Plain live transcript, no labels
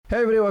Hey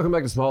everybody, welcome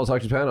back to Small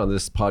Talk Japan. On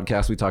this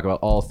podcast, we talk about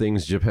all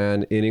things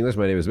Japan in English.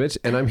 My name is Mitch,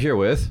 and I'm here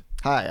with...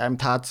 Hi, I'm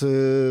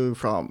Tatsu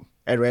from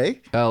LA.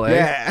 LA?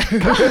 Yeah.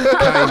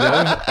 Kind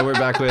of. And we're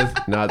back with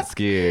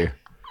Natsuki.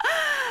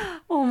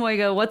 Oh my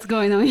god, what's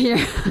going on here?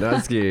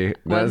 Natsuki.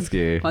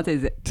 What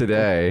is it?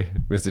 Today,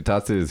 Mr.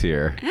 Tatsu is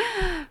here.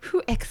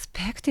 Who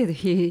expected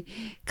he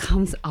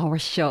comes our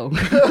show?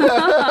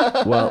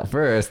 Well,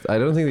 first, I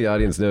don't think the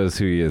audience knows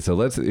who he is, so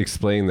let's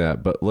explain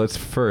that. But let's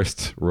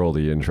first roll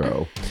the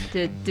intro.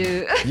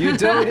 You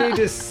don't need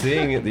to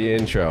sing the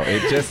intro.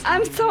 It just...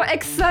 I'm so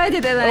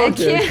excited that I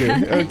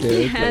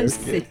can't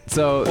sing.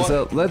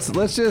 So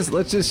let's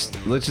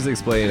just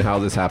explain how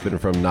this happened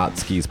from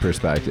Natsuki's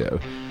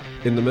perspective.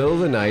 In the middle of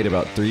the night,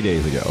 about 3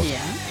 days ago,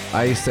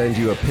 I send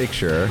you a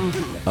picture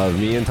of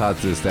me and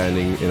Tatsu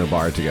standing in a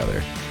bar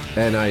together.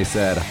 And I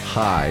said,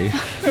 hi,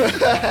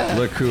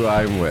 look who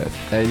I'm with.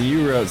 And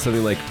you wrote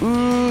something like,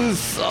 ooh,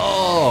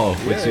 so,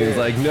 which means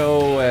like,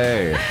 no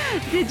way.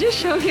 Did you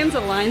show him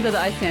the line that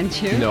I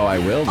sent you? No, I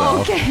will though.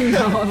 Okay,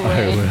 no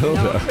way. I will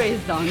though.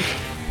 Please don't.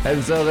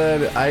 And so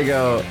then I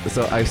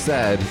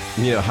said,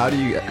 how do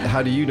you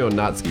know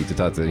Natsuki to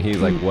Tatsu? And he's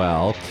like,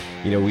 well,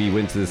 we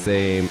went to the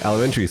same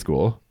elementary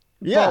school.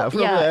 Yeah,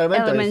 from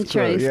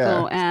elementary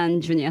school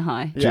and junior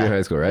high. Junior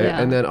high school, right?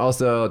 Yeah. And then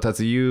also,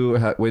 Tatsu, you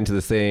went to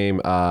the same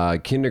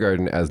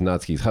kindergarten as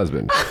Natsuki's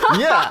husband.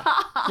 Yeah.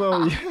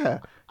 So, yeah.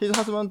 His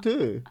husband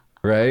too.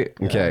 Right?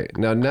 Yeah. Okay.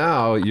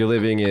 Now you're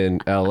living in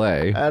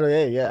LA.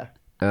 LA, yeah.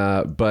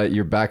 But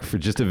you're back for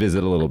just to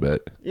visit a little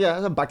bit. Yeah,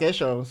 it's a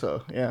vacation,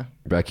 so, yeah.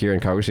 Back here in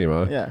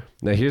Kagoshima. Yeah.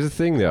 Now, here's the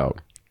thing, though.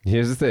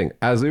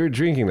 As we were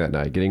drinking that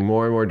night, getting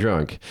more and more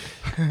drunk,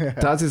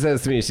 Tatsu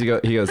says to me,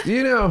 he goes, do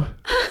you know...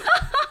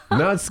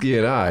 Natsuki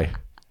and I.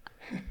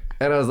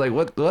 And I was like,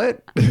 what?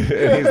 And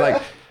he's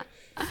like,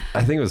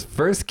 I think it was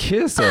first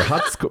kiss or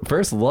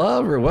first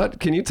love or what?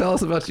 Can you tell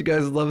us about you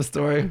guys' love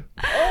story?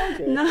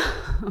 Okay. No.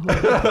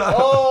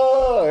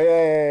 Oh,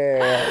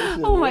 yeah.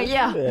 Oh my,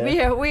 yeah.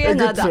 We are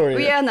not adults.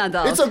 We are not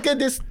adults. It's okay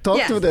to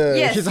talk to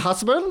his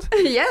husband?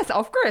 Yes,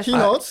 of course. He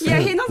knows? Yeah,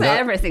 he knows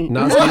everything.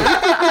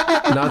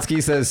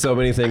 Natsuki says so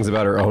many things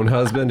about her own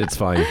husband. It's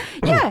fine.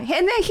 Yeah,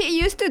 and then he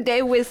used to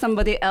date with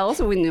somebody else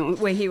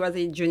when he was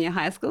in junior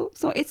high school.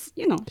 So it's,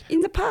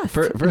 in the past.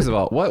 First of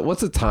all,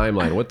 what's the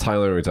timeline? What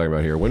timeline are we talking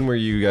about here? When were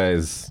you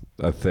guys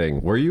a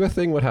thing? Were you a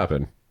thing? What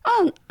happened?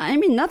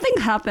 Nothing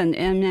happened.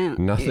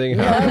 Nothing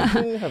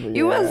happened.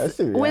 It was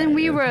when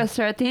we were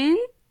 13.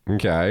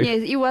 Okay.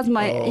 Yes, he was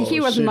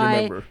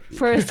my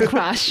first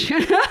crush.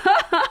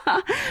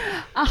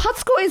 High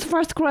school is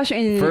first crush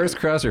in... First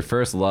crush or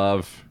first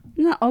love?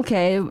 No,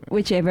 okay,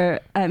 whichever.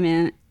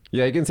 Yeah,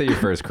 you can say your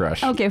first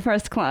crush. Okay,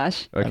 first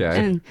crush. Okay.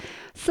 And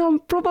so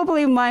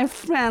probably my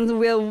friends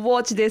will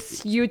watch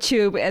this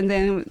YouTube and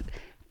then...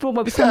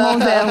 Probably some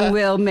of them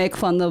will make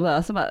fun of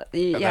us, but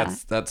yeah.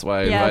 That's why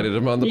I invited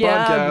him on the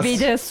podcast. Yeah,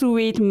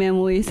 bittersweet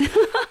memories.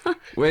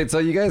 Wait, so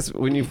you guys,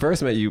 when you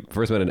first met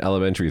in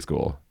elementary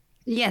school?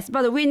 Yes,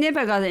 but we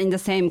never got in the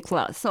same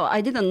class, so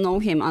I didn't know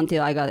him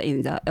until I got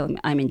in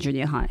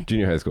junior high.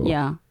 Junior high school.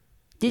 Yeah.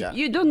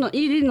 You didn't know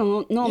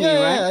me, right?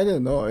 Yeah, I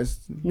didn't know. It's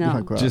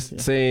no. class,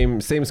 just same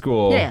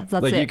school. Yeah,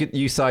 that's it.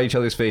 You saw each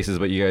other's faces,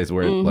 but you guys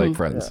weren't like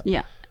friends.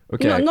 Yeah.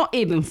 Okay. No, not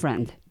even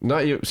friend.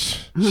 Not you.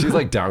 She's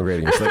like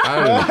downgrading. She's like, I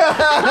don't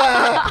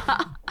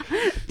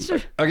know.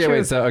 Okay,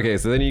 wait. So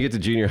then you get to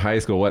junior high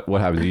school.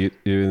 What happens?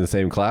 You're in the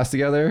same class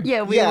together?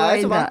 Yeah, we were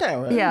in one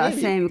time, right? Yeah,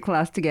 Maybe. same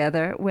class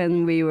together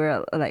when we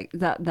were like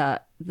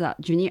the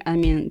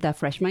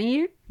freshman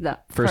year, the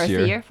first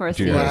year.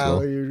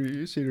 Wow,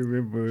 she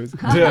remembers.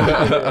 So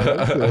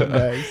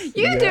nice.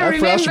 You do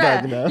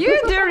remember. Now. You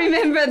do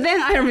remember.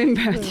 Then I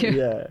remember too.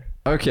 Yeah.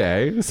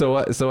 Okay. So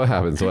what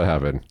happened?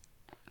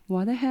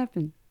 What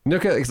happened? No,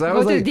 because I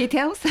was Go to like,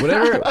 details.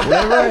 whenever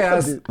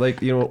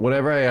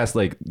I ask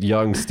like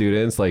young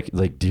students, like,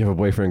 do you have a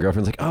boyfriend and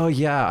girlfriend? It's like, oh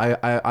yeah,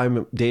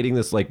 I'm dating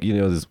this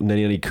this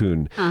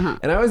nani-kun.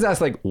 And I always ask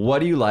like, what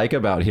do you like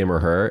about him or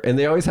her? And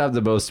they always have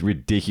the most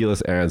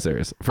ridiculous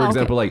answers. For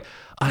example, like,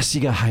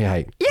 ashiga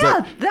hayai. Yeah,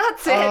 like,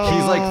 that's it.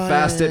 He's like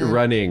fast at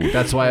running.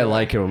 That's why I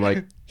like him. I'm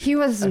like, he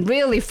was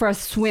really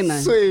first swimmer.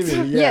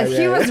 Yes,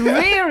 he was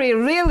really,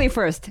 really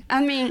first.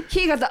 I mean,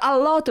 he got a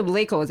lot of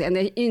records, and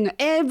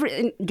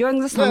during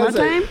the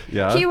summertime,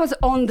 he was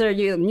on the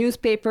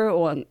newspaper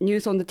or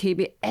news on the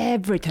TV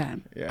every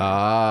time.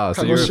 Yeah.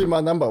 So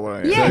Kagoshima number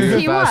one. Yes, so you're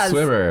he a fast was.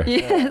 Swimmer.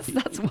 Yes,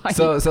 that's why.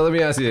 So let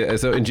me ask you.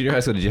 So in junior high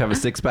school, did you have a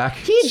six pack?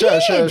 He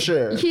did.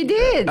 Sure. He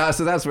did.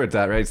 So that's where it's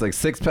at, right? It's like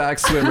six pack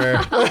swimmer.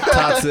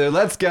 Tatsu,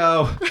 let's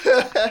go.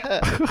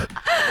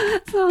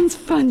 Sounds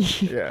funny.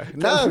 Yeah.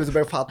 Now it's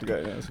very fat guy.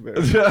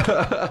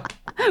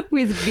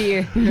 With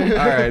beer.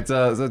 All right,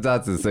 so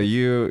Tatsu, so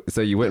you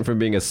went from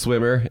being a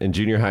swimmer in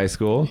junior high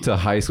school to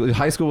high school.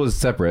 High school was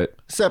separate.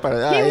 He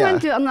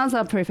went to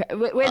another prefecture.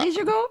 Where did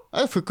you go?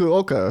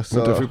 Fukuoka.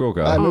 So went to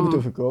Fukuoka. I moved to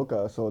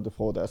Fukuoka, so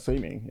for the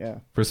swimming, yeah.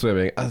 For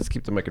swimming. Let's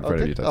keep the mic in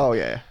front of you, Tatsu. Oh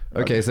yeah.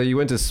 Okay, so you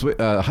went to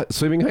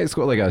swimming high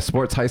school, like a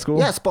sports high school.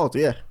 Yeah, sports.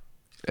 Yeah.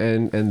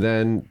 And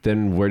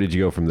then where did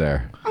you go from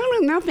there? I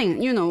mean,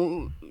 nothing.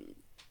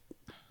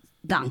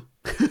 done.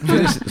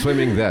 Finish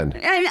swimming then.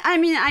 I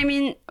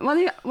mean,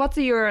 what's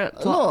your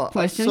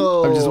question?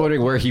 I'm just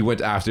wondering where he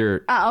went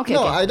after. Okay.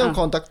 No, okay. I don't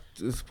contact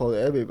for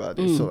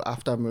everybody. So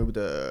after I moved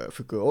to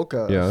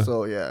Fukuoka,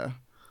 so yeah.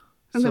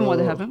 And then what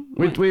happened?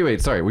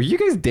 Wait. Sorry. Were you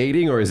guys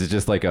dating or is it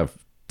just like a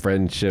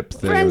friendship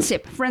thing?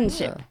 Friendship.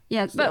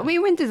 Yes, but we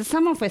went to the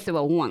summer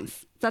festival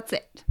once. That's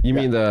it. You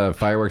mean the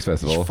fireworks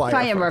festival?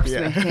 Fireworks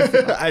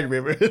festival. I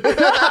remember.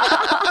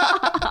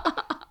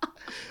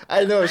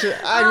 I know.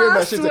 I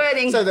remember.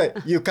 Sweating. So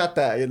that you cut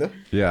that, you know.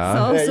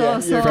 Yeah.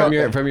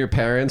 So. From your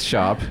parents'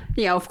 shop.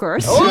 Yeah, of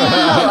course. Of course.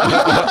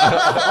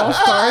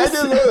 I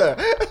didn't know that.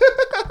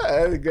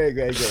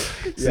 Great.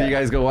 So you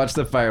guys go watch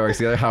the fireworks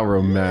together. How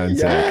romantic.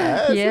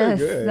 Yeah, yes,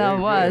 good. that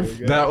was.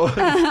 That was.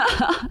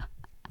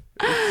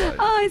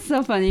 Oh, it's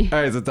so funny.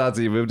 All right, so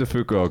Tatsu, you moved to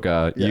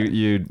Fukuoka. Yeah.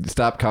 You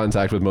stopped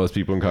contact with most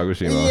people in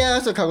Kagoshima. Yeah,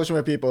 so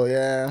Kagoshima people,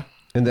 yeah.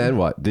 And then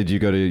what? Did you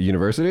go to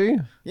university?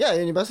 Yeah,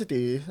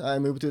 university. I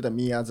moved to the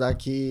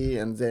Miyazaki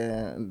and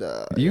then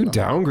You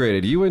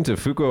downgraded. You went to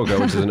Fukuoka,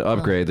 which is an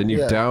upgrade. Then you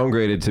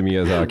downgraded to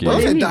Miyazaki.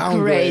 Don't say Really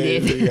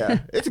downgrade. graded. Yeah,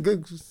 it's a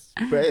good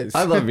place.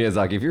 I love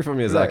Miyazaki. If you're from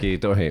Miyazaki,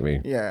 don't hate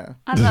me. Yeah.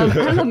 I love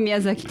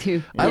Miyazaki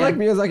too. I like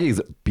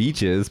Miyazaki's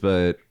beaches,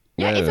 but...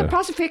 Yeah, it's a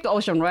Pacific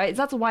Ocean, right?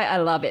 That's why I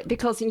love it.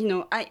 Because,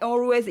 I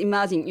always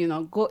imagine,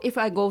 if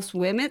I go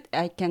swim it,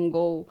 I can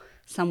go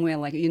somewhere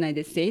like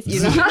United States,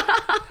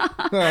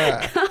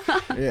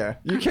 Yeah.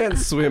 You can't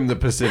swim the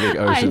Pacific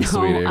Ocean,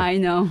 sweetie. I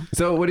know.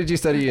 So what did you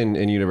study in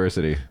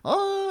university?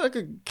 Oh, like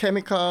a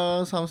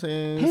chemical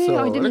something. Hey, so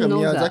I didn't like a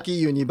know Miyazaki that.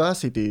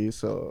 University.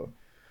 So,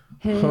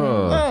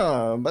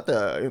 but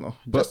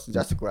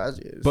just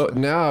graduate. But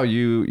now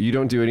you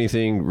don't do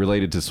anything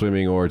related to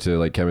swimming or to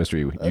like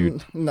chemistry. You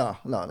No.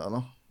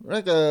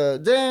 Like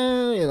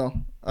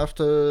then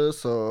after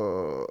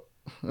so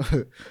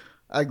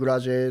I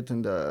graduate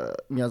in the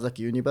Miyazaki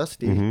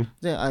University.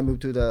 Then I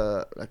moved to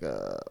the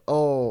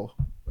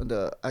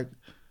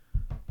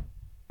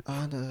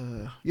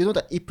the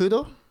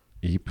Ippudo.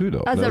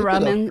 Ippudo. As a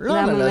ramen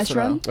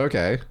restaurant.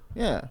 Okay.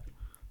 Yeah.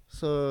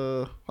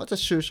 So what's a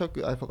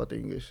shushoku? I forgot the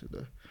English.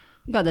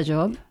 Got a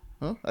job.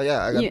 Huh?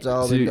 Yeah, I got a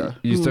job. So in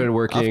you started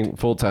working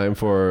full time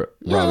for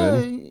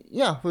ramen.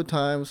 Yeah, full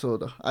time. So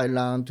I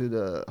learned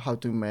how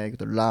to make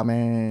the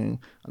ramen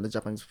and the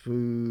Japanese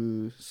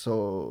food.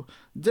 So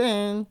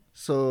then,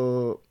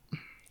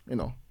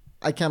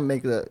 I can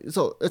make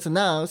it's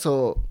now.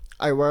 So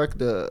I work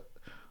the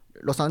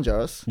Los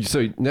Angeles.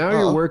 So now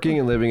you're working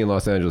and living in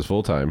Los Angeles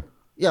full time.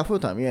 Yeah, full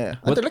time. Yeah,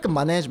 I do like a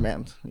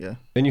management. Yeah.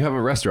 And you have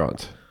a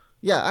restaurant.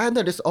 Yeah, I had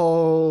this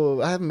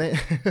all. I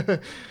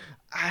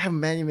have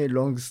many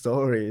long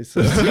stories.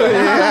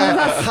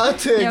 Yeah, how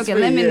to Okay,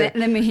 explain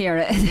let me hear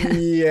it.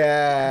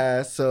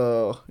 Yeah,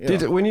 so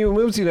When you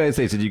moved to the United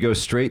States, did you go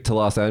straight to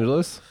Los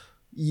Angeles?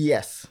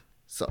 Yes.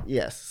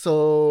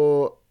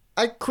 So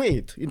I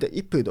quit in the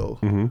Ippudo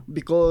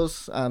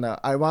because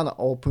I want to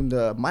open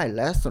my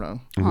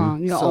restaurant.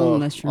 Your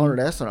own restaurant. Own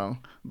restaurant.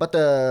 But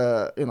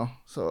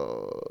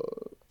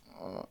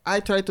I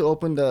tried to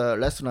open the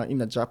restaurant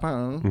in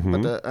Japan,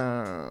 but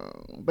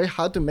very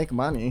hard to make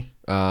money.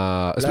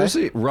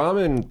 Especially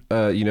ramen,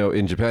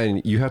 in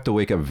Japan, you have to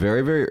wake up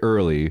very, very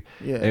early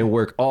and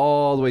work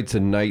all the way to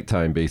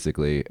nighttime,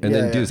 basically, and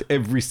then do this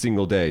every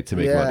single day to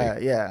make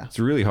money. Yeah, it's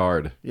really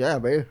hard. Yeah,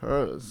 very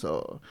hard.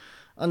 So,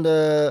 and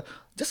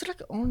just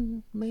like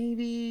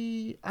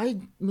maybe I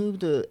moved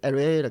to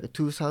LA like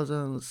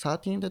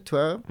 2013 to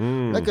 12,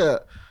 like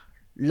a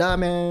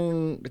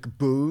ramen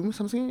boom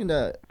something in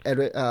the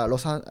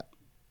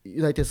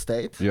United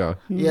States. Yeah.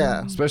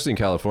 Yeah. Especially in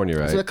California,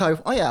 right? So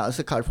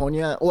it's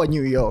California or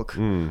New York.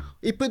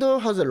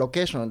 Ippudo has a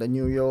location in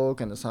New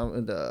York and some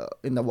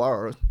in the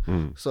world.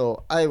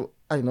 So I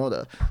know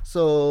that.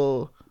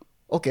 So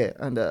okay,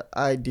 and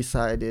I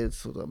decided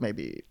to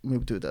maybe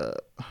move to the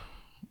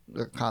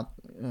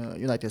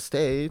United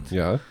States.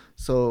 Yeah.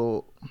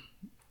 So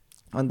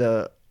and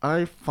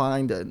I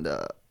find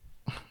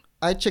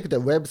I checked the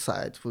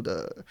website for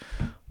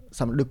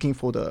looking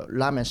for the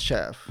ramen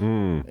chef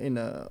in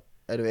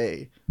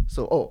LA.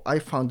 So I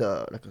found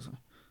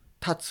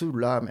Tatsu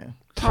Ramen.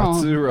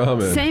 Tatsu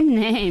Ramen. Same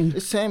name.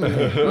 It's same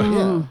name.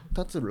 Yeah,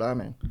 Tatsu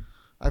Ramen.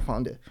 I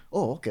found it.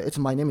 Oh, okay.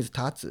 My name is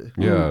Tatsu.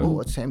 Yeah. Oh,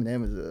 it's same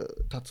name as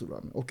Tatsu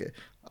Ramen. Okay.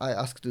 I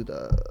asked to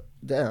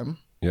them.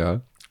 Yeah.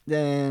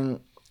 Then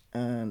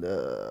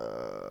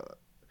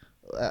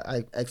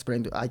I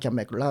explained I can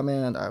make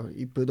ramen, I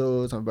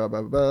ippudos and blah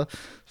blah blah.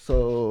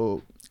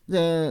 So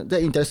then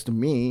they interested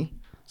me.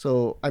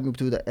 So I moved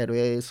to the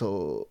LA.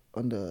 So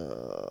then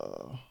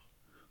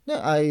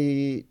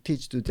I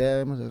teach to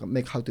them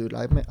how to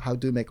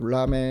make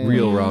ramen,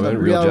 real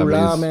Japanese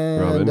ramen,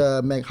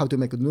 ramen. And how to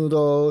make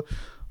noodle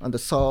and the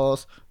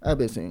sauce,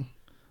 everything.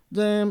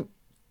 Then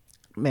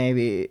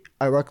maybe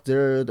I worked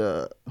there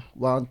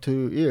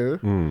 1-2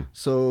 years.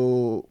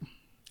 So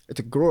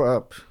it grew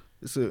up.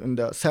 It's in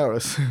the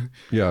sales.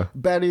 Yeah.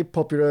 Very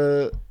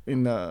popular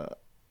in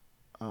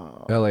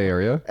LA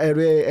area.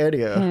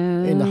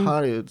 In the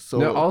Hollywood. So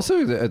now,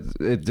 also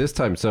at this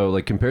time, so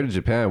like compared to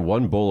Japan,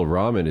 one bowl of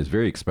ramen is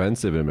very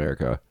expensive in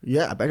America.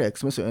 Yeah, very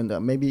expensive,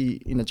 and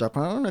maybe in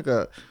Japan like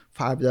 $5,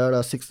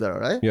 $6,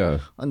 right? Yeah.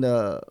 And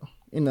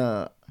in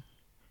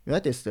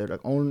United States,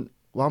 like on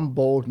one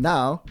bowl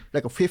now,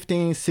 like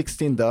 $15,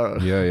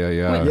 $16.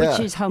 Yeah. Which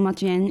is how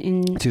much yen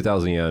in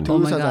 2,000 yen. Oh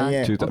my God.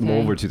 yen.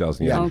 Over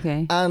 2,000 yen. Yeah.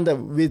 Okay. And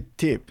with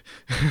tip.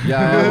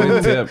 Yeah,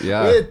 with tip.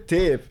 Yeah. With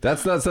tip.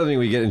 That's not something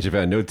we get in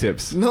Japan. No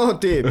tips. No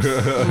tips.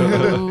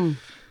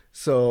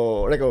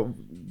 So like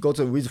go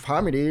to with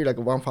family, like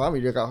one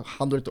family, like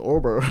 100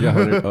 over. Yeah,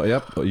 100,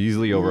 yep,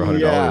 easily over $100.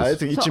 Yeah,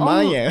 it's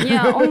 1만 yen.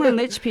 Yeah, only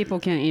rich people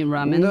can eat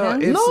ramen.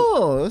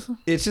 No, then?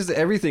 it's just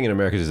everything in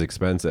America is just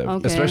expensive,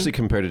 especially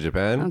compared to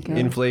Japan. Okay.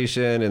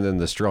 Inflation and then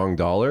the strong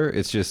dollar,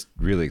 it's just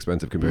really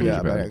expensive compared to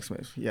Japan. Yeah, very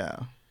expensive. Yeah.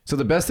 So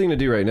the best thing to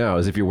do right now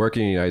is if you're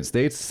working in the United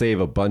States,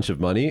 save a bunch of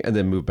money and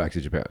then move back to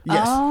Japan.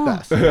 Yes, Oh.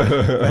 yes.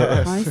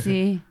 I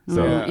see.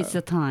 So- It's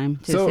the time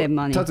to So save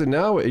money. Tatsu,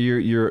 now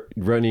you're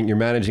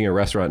managing a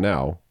restaurant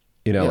now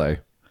in LA.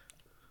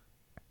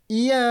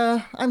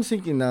 Yeah, I'm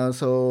thinking now.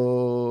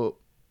 So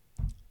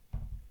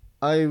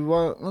I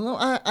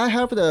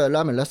have the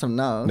ramen restaurant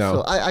now. No.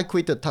 So I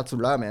quit the Tatsu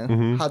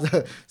Ramen.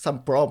 Has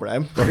some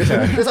problem.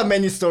 There's a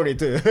many story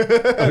too.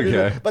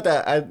 Okay. But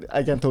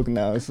I can talk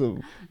now. So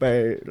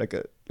very like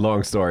a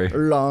Long story.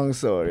 long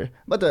story.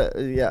 But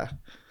yeah,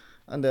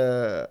 and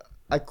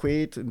I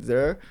quit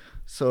there.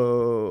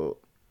 So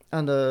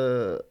and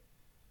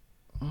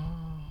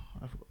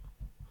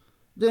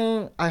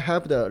then I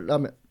have the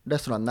ramen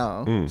restaurant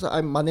now. So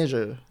I'm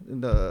manager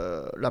in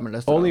the ramen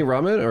restaurant. Only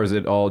ramen, or is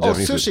it all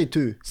Japanese food? Sushi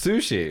too.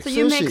 Sushi. So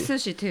you make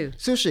Sushi. sushi too?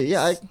 Sushi,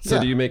 yeah. So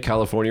do you make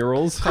California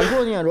rolls?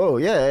 California roll,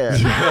 yeah.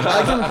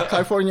 I can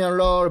California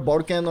roll,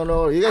 volcano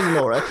roll. You guys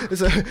know, right?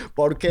 It's a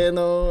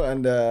volcano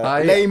and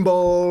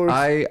rainbow.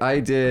 I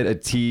did a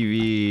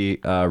TV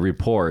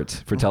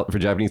report for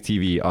Japanese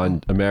TV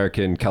on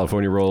American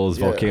California rolls,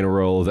 volcano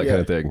rolls, that kind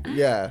of thing.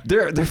 Yeah,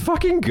 They're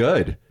fucking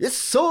good. it's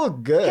so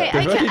good. Okay,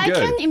 They're fucking I good.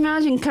 can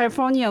imagine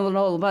California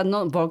roll, but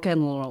not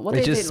volcano roll. What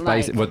It's is just it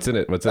spicy. like? What's in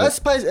it? What's in it?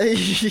 Spice,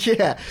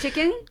 yeah.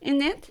 Chicken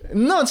in it?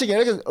 No chicken,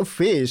 like a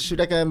fish,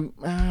 like a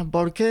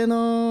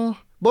volcano.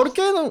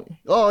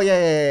 Oh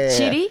yeah.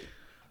 Chili?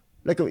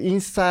 Like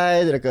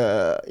inside, like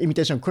a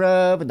imitation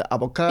crab, the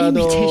avocado.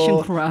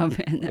 Imitation crab.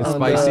 And, A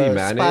spicy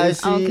mayonnaise?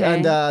 Spicy Okay.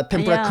 and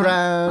tempura Yeah.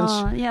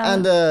 crunch. Yeah.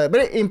 And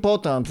very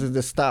important is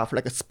the stuff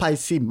like a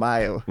spicy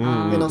mayo.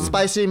 You know,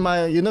 spicy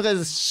mayo. You know, guys,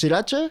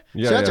 sriracha?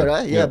 Yeah, Sriracha, yeah.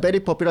 right? Yeah. Yeah, very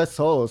popular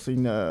sauce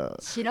in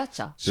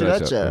Sriracha.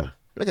 sriracha.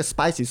 Like a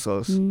spicy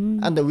sauce.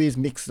 And we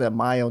mix the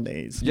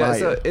mayonnaise. Yeah, mayo.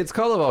 so it's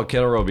called a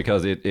volcano roll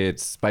because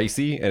it's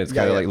spicy and it's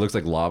kind of yeah. like looks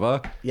like lava.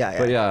 Yeah.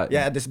 But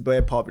yeah, this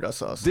very popular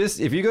sauce.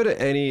 this if you go to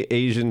any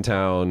Asian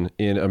town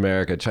in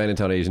America,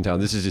 Chinatown, Asian town,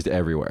 this is just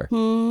everywhere.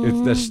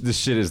 This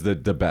shit is the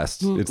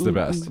best. It's the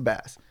best.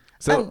 Best.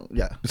 So And,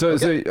 yeah. So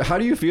how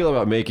do you feel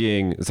about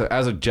making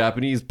as a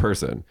Japanese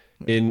person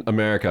in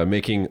America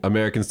making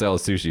American style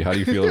sushi? How do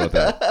you feel about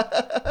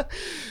that?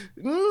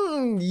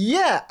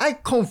 Yeah, I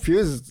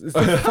confused. It's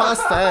the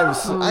first time.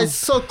 So I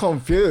so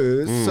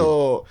confused.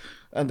 So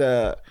and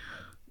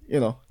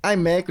I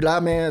make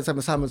ramen, some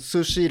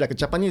sushi like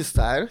Japanese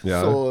style.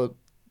 Yeah. So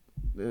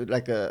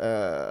like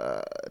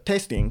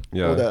tasting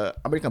Yeah. for the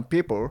American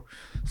people.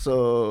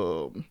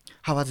 So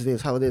how was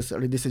this? How this?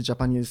 This is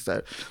Japanese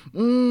style.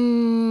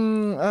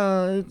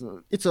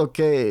 It's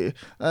okay.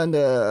 And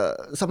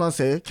someone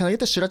say, "Can I get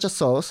the sriracha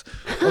sauce?"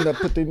 And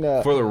put in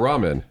the For the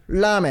ramen.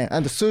 ramen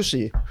and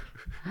sushi.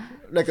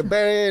 Like a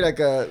very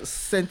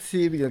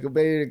sensitive, like a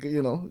very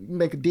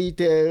make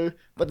detail,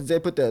 but they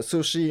put the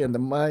sushi and the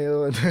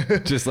mayo and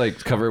Just like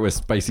cover it with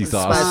spicy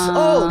sauce. spice.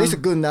 Oh, this is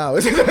good now.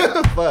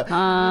 But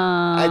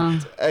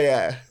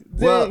yeah.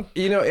 Well,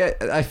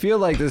 I feel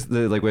like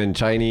like when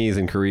Chinese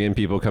and Korean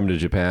people come to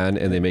Japan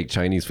and they make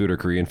Chinese food or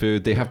Korean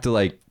food, they have to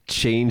like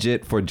change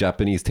it for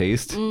Japanese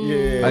taste.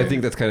 Yeah. I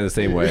think that's kind of the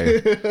same way.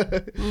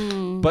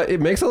 But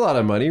it makes a lot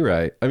of money,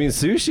 right? I mean,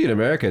 sushi in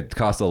America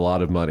costs a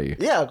lot of money.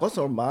 Yeah, it costs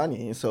some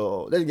money.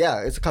 So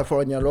yeah, it's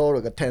California roll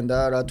like $10,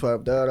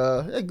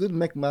 $12. Yeah, good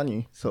make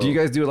money. So Do you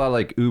guys do a lot of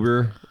like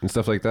Uber and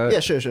stuff like that?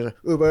 yeah, sure.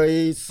 Uber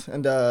Eats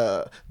and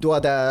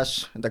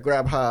DoorDash and the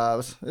Grab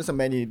House. There's a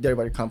many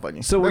delivery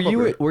companies. So Very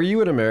popular. were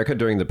you in America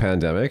during the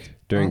pandemic,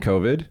 during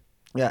COVID?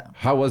 Yeah.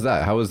 How was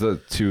that? How was the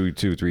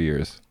 3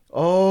 years?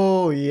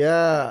 Oh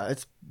yeah,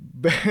 it's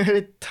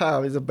very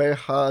tough. It's very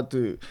hard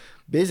to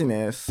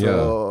business.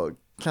 So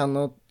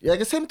cannot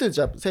same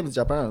as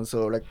Japan.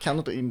 So like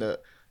cannot eat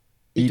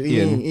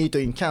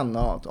in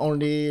cannot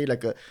only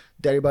like a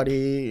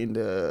delivery in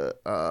the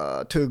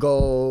to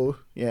go.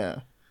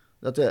 Yeah,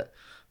 that's it.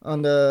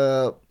 And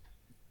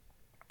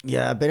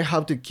yeah, very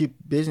hard to keep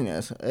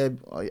business.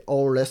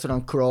 All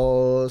restaurant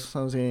close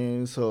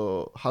something.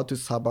 So how to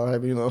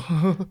survive?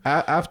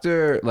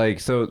 After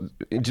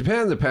in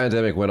Japan, the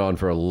pandemic went on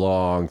for a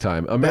long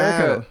time.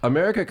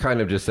 America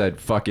kind of just said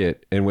fuck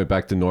it and went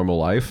back to normal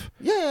life.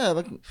 Yeah,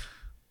 but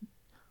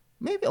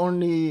maybe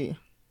only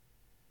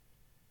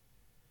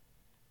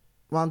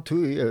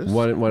 2 years.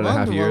 One and a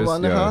half years.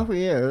 One and a half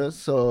years.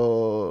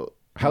 So.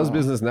 How's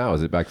business now?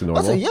 Is it back to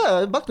normal? Also,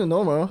 yeah, back to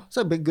normal. It's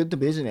a big good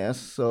business.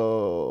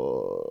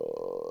 So,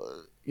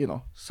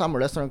 some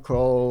restaurant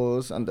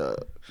close and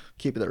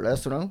keep the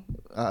restaurant.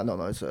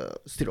 No, it's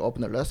still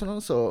open the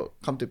restaurant. So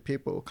come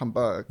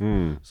back.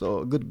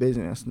 So good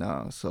business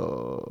now.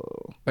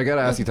 So I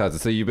gotta ask you, Tatsu.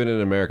 So you've been in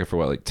America for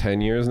what, like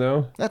 10 years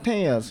now? 10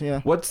 years,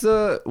 yeah. What's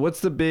a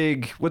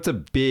big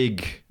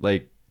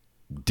like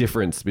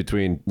difference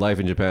between life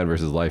in Japan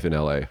versus life in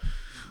LA?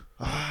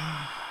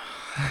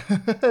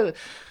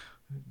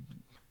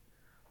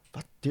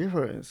 What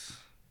difference?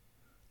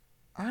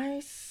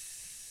 I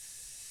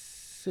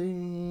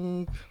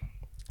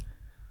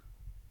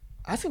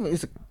think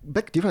it's a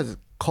big difference.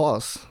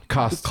 Cost.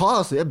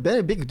 Yeah,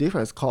 very big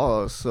difference.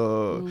 Cost.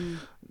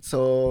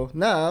 So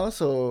now,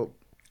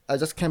 I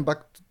just came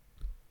back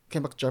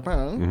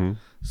Japan.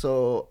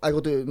 So I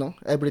go to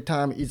every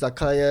time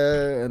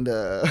izakaya and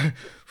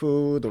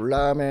food,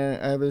 ramen,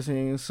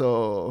 everything.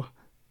 So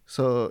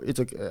it's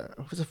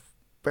a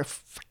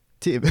perfect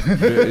tip.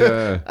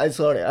 Yeah. I'm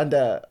sorry, and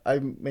I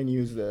may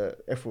use the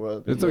F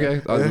word. It's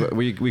okay.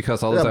 We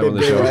cuss all the time on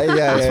the show. Right?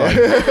 Yeah, it's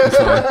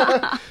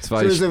fine. It's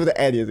fine. So with the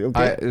edit,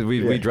 okay?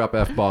 We drop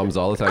F bombs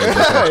all the time. It's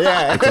okay.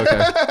 Yeah. It's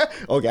okay.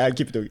 Okay, I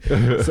keep doing.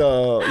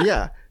 So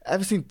yeah,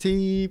 everything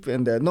tip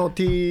and no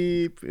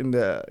tip and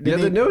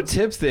the no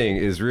tips thing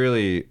is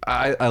really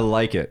I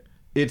like it.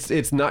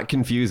 It's not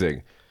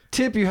confusing.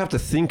 Tip, you have to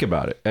think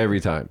about it every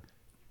time.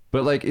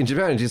 But like in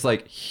Japan, it's just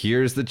like,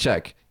 here's the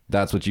check.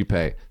 That's what you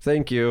pay.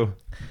 Thank you.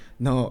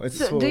 No, it's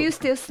so do you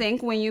still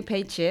think when you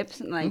pay chips,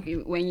 like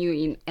when you're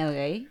in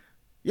LA?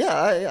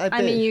 Yeah,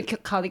 I mean, you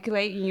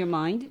calculate in your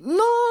mind?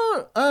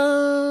 No,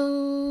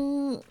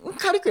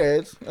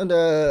 calculate and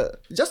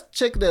just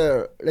check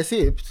the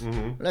receipt,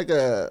 like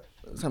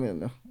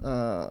something,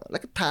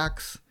 like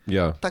tax.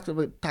 Yeah.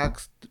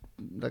 Tax.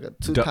 Like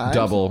two times.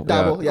 Double.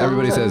 Yeah.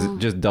 Everybody says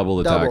just double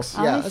the tax.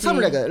 Yeah,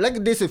 something like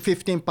this is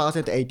 15%,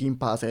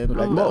 18%.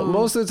 Like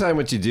most of the time,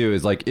 what you do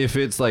is like if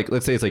it's like,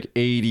 let's say it's like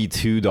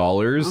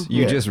 $82,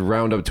 you just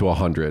round up to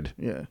 100.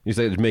 Yeah. You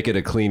say make it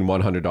a clean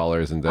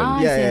 $100 and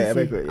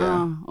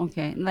then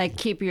Okay, like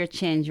keep your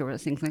change or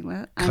things like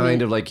that.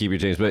 Kind of like keep your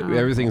change, but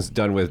everything's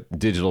done with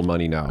digital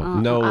money now.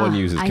 No one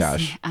uses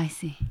cash. I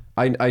see.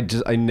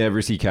 I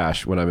never see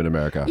cash when I'm in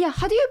America. Yeah,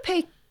 how do you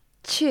pay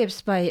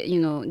chips by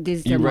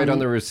digital you write money? on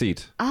the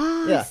receipt.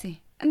 I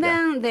see. And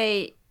then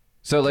they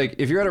so like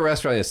if you're at a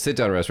restaurant, a sit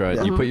down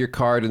restaurant, you put your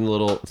card in the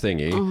little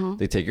thingy,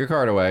 they take your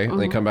card away, and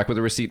they come back with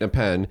a receipt and a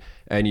pen,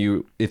 and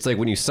it's like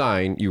when you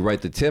sign, you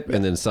write the tip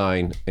and then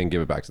sign and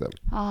give it back to them.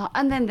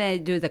 And then they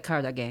do the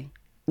card again.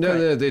 No,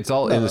 it's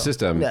all in the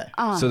system.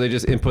 Yeah. So they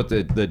just input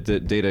the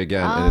data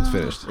again and it's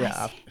finished.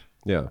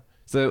 Yeah.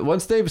 So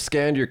once they've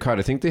scanned your card,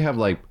 I think they have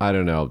like, I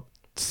don't know,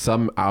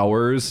 some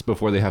hours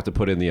before they have to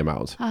put in the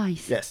amount. I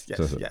see. Yes,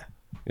 yeah.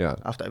 Yeah.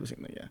 After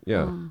everything, yeah.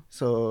 Yeah.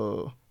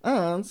 So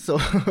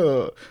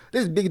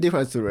there's big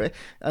difference, right?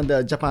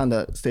 And Japan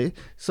state.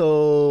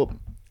 So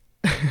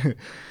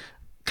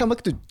come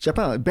back to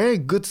Japan, very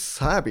good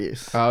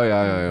service. Oh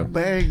yeah.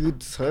 Very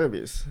good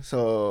service.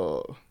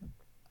 So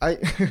I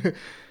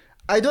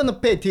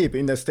don't pay tip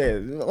in the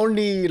state.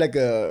 Only like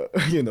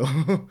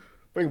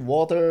bring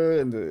water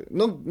and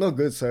no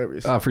good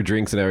service. For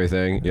drinks and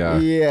everything. Yeah.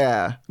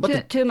 Yeah.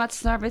 But too much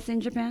service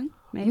in Japan,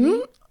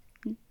 maybe.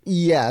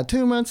 Yeah,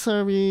 too much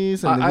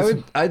service.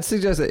 And I'd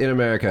suggest that in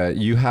America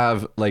you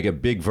have like a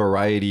big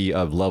variety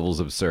of levels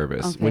of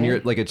service. Okay. When you're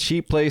at like a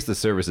cheap place, the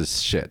service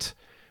is shit.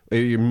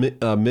 Your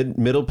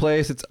middle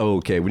place, it's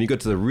okay. When you go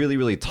to the really,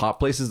 really top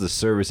places, the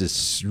service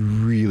is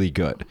really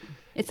good.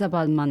 It's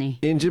about money.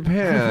 In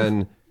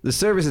Japan, the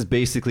service is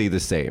basically the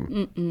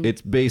same.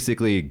 It's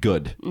basically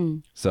good.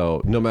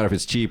 So no matter if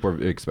it's cheap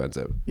or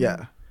expensive.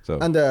 Yeah. So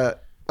and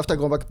after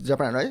going back to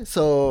Japan, right?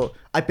 So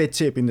I pay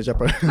cheap in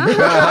Japan.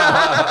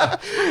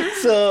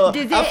 So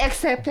did they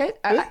accept it?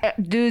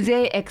 Do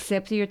they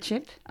accept your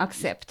chip?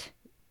 Accept.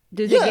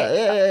 Do they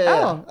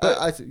yeah.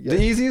 Oh.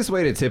 The easiest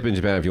way to tip in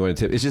Japan, if you want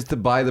to tip, is just to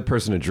buy the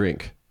person a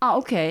drink. Oh,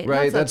 okay.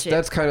 Right?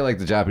 That's kind of like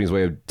the Japanese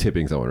way of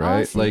tipping someone,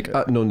 right? Like,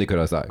 nonde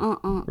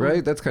kudasai.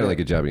 Right? That's kind of like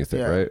a Japanese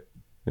tip, right?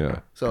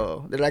 Yeah.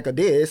 So like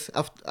this,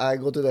 after I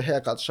go to the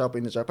haircut shop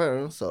in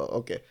Japan, so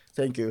okay,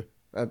 thank you,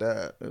 and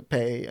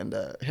pay and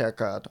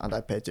haircut, and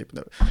I pay tip.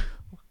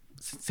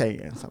 Say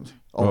and something.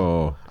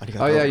 Oh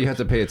yeah, you have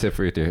to pay a tip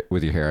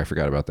with your hair. I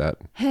forgot about that.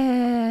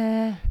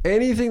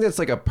 Anything that's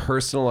like a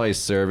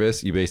personalized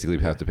service, you basically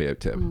have to pay a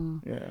tip.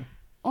 Yeah.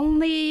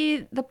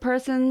 Only the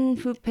person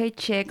who paid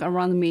check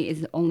around me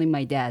is only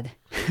my dad.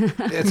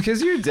 It's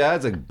because your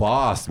dad's a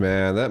boss,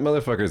 man. That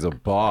motherfucker's a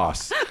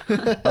boss.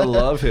 I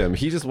love him.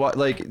 He just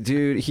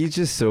dude, he's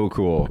just so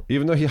cool.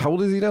 Even though how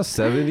old is he now?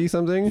 70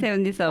 something?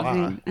 70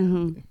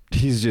 something.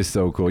 He's just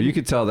so cool. You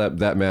could tell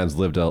that man's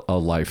lived a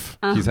life.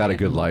 He's had a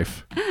good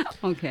life.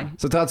 Okay.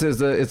 So Tatsu,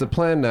 is the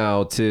plan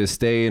now to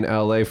stay in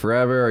LA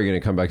forever? Or are you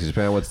gonna come back to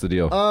Japan? What's the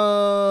deal?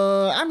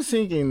 I'm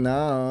thinking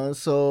now.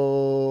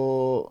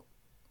 So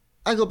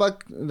I go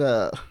back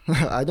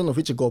I don't know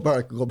which go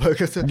back.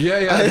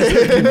 Yeah,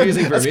 it's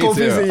confusing for That's me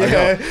confusing, too.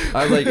 yeah.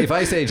 I'm like, if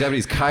I say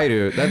Japanese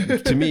kairu,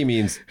 that to me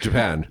means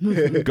Japan.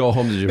 Go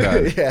home to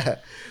Japan. Yeah.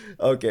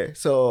 Okay.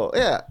 So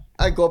yeah,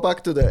 I go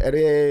back to the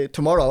LA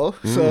tomorrow.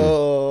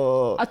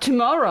 So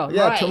tomorrow.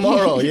 Yeah, right.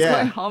 tomorrow, He's yeah.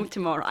 going home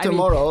tomorrow.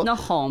 Tomorrow. I mean, not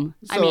home.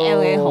 I So- mean,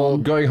 LA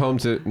home. Going home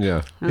to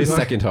his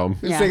second home.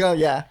 Yeah. second,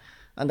 yeah,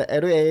 and the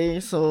LA.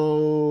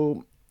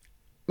 So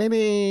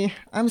maybe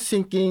I'm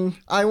thinking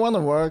I want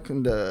to work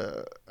in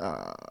the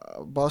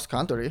both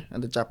country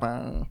and the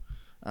Japan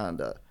and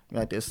the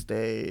United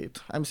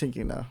States. I'm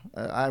thinking now.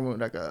 I'm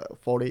like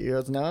 40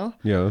 years now.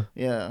 Yeah.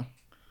 Yeah.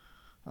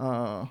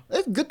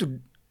 It's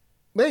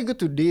very good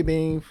to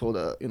living for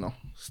the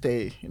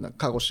stay in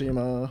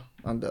Kagoshima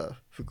and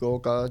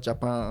Fukuoka,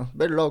 Japan.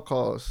 Very low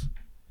cost,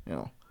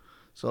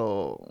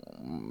 So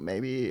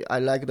maybe I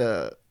like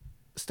the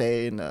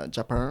stay in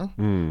Japan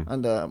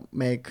and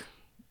make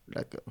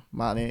like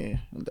money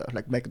and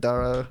like make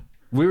dollar.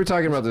 We were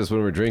talking about this when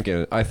we were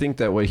drinking. I think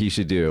that what he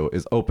should do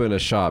is open a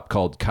shop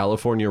called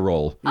California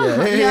Roll.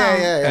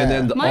 Yeah. And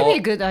then Might be a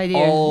good idea.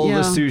 all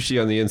Yeah. the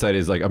sushi on the inside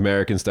is like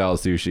American style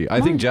sushi.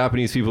 I think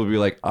Japanese people would be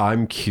like,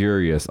 I'm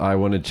curious. I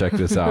want to check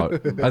this out.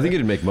 I think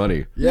it'd make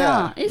money.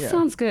 Yeah, it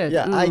sounds good.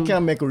 Yeah, I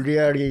can make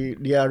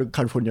real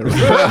California roll.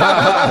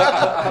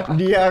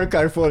 Real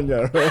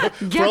California roll.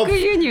 逆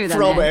輸入だ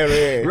ね。 From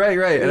LA.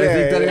 Right. And I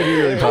think that would be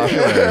really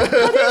popular.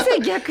 How do you say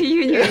逆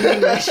輸入 in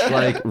English?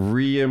 Like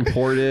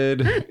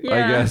re-imported,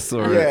 I Yeah. guess,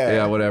 or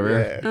Yeah.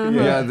 whatever.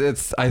 Yeah,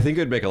 I think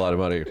it'd make a lot of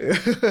money.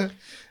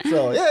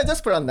 So yeah,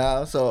 just plan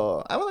now.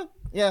 So I wanna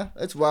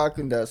it's work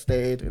in the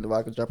state and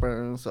work in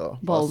Japan. So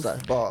Both.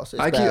 boss.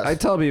 It's I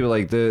tell people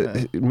like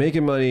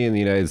making money in the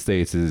United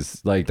States is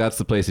like that's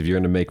the place if you're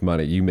going to make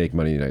money, you make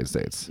money in the United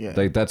States. Yeah.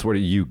 Like that's where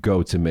you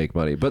go to make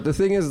money. But the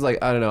thing is like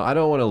I don't know, I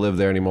don't want to live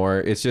there anymore.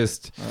 It's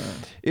just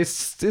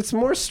it's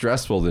more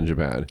stressful than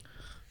Japan.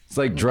 It's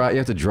like you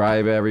have to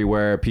drive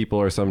everywhere. People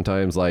are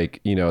sometimes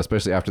like,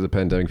 especially after the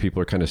pandemic, people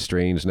are kind of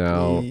strange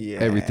now. Yeah.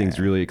 Everything's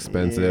really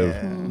expensive.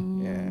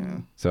 Yeah.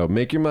 So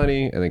make your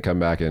money and then come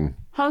back in.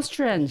 How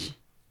strange?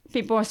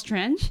 People are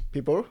strange?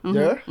 People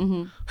there.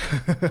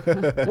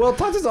 Well,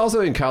 plus it's also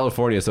in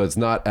California, so it's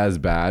not as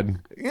bad.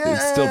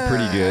 It's still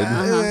pretty good.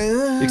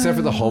 Except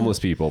for the homeless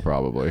people,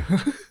 probably.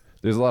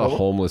 There's a lot of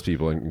homeless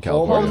people in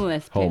California.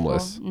 Homeless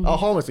people.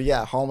 Homeless.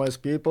 Yeah, homeless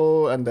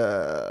people and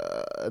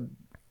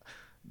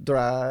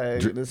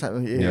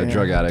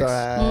drug addicts.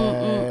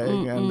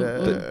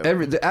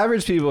 The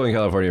average people in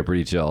California are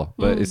pretty chill,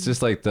 but it's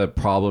just like the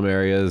problem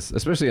areas,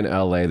 especially in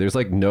LA. There's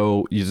like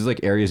just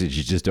like areas that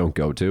you just don't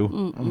go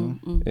to.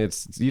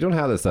 You don't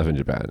have that stuff in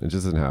Japan. It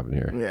just doesn't happen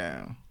here.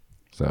 Yeah.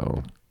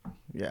 So.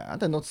 Yeah,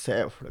 and they're not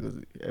safe because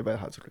everybody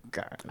has a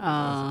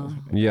car.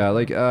 Yeah,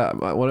 like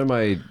one of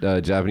my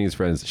Japanese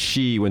friends,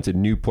 she went to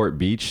Newport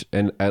Beach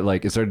and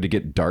it started to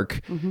get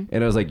dark, and I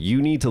was like,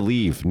 "You need to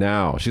leave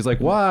now." She's like,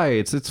 "Why?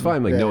 It's fine."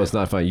 I'm like, "No, it's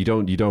not fine. You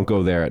don't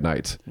go there at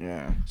night."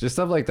 Yeah, just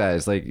stuff like that.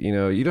 It's like you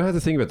don't have to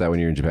think about that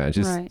when you're in Japan. It's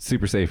just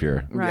super safe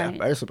here. Right. Yeah,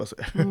 very super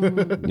safe.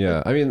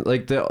 Yeah, I mean,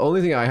 like the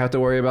only thing I have to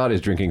worry about is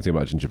drinking too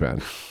much in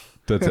Japan.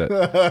 That's it.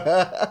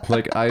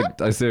 Like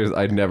I seriously,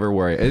 I never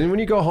worry. And when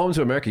you go home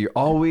to America, you're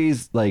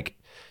always like,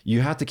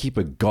 you have to keep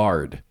a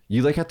guard.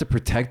 You like have to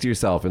protect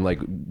yourself, and like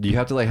you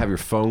have to like have your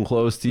phone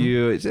close to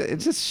you.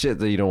 It's just shit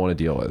that you don't want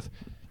to deal with.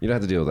 You don't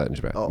have to deal with that in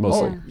Japan,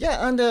 mostly.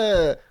 Yeah,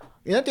 and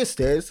United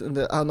States and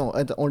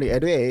and only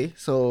LA,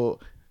 so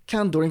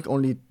can drink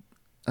only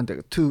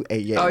until 2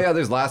 a.m. Oh yeah,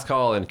 there's last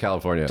call in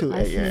California. 2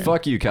 a.m.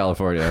 Fuck you,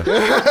 California.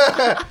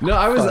 No,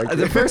 I was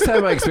the first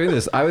time I experienced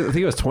this. I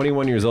think I was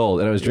 21 years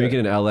old, and I was drinking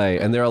in LA,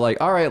 and they were like,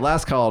 "All right,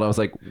 last call," and I was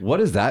like, "What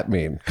does that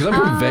mean?" Because I'm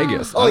from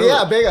Vegas. Oh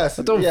yeah, Vegas.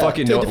 I don't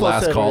fucking know what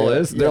last call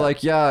is. They're Yeah.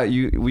 like, "Yeah,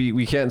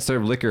 we can't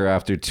serve liquor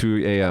after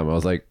 2 a.m." I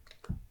was like,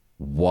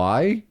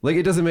 "Why?" Like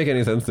it doesn't make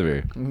any sense to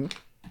me.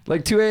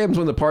 Like 2 a.m. is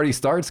when the party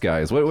starts,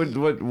 guys. What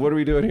are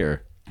we doing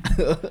here?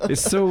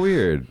 It's so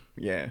weird.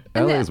 Yeah.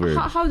 LA is weird.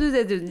 How do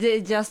they do?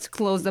 They just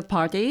close the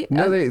party?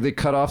 No, they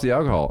cut off the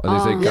alcohol and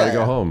they say gotta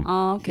go home.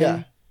 Oh, okay.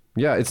 Yeah.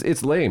 Yeah,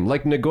 it's lame.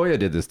 Like Nagoya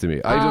did this to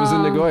me. I was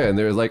in Nagoya and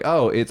they was like,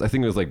 I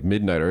think it was like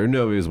midnight or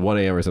no, it was 1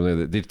 a.m. or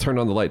something. They turned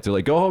on the lights. They're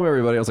like, go home,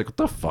 everybody. I was like, what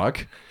the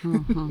fuck?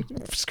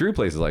 Screw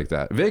places like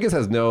that. Vegas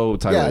has no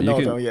time.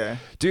 Yeah,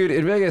 Dude,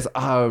 in Vegas,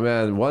 oh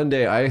man, one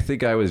day I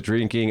think I was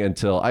drinking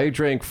until I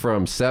drank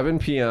from 7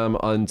 p.m.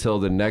 until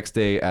the next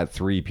day at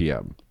 3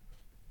 p.m.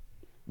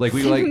 Like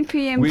we 7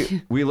 p.m.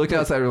 we looked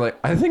outside. We're like,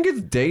 I think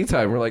it's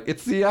daytime. We're like,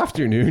 it's the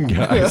afternoon,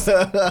 guys.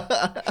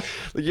 Like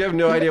you have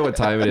no idea what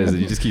time it is,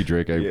 and you just keep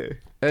drinking. Yeah.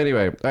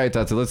 Anyway, all right,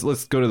 Tatsu,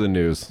 let's go to the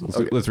news.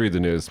 Let's read the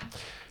news.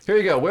 Here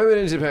you go. Women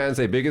in Japan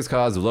say biggest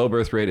cause of low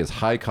birth rate is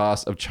high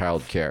cost of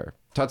child care.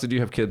 Tatsu, do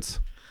you have kids?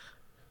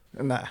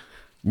 Nah.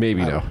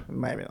 Maybe no.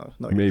 Maybe not.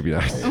 No. Maybe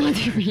not. What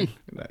do you mean?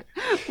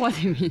 What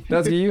do you mean?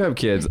 Tatsu, you have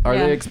kids. Are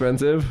they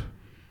expensive?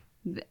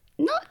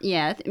 Not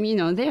yet.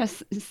 They're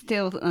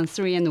still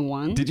 3 and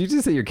 1. Did you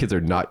just say your kids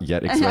are not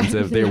yet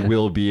expensive? They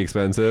will be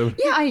expensive?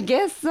 Yeah, I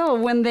guess so.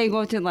 When they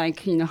go to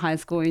high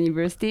school,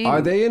 university.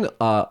 Are they in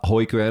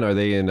hoikuen? Are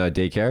they in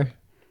daycare?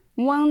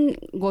 One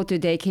go to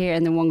daycare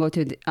and then one go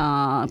to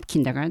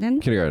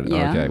kindergarten. Kindergarten,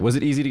 yeah. Okay. Was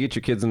it easy to get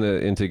your kids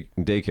into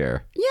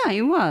daycare? Yeah,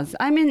 it was.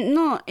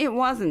 No, it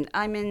wasn't.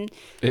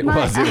 It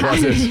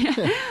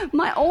wasn't.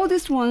 My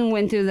oldest one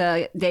went to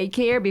the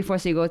daycare before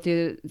she go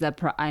to the,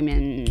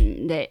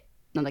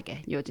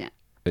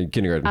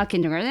 Kindergarten.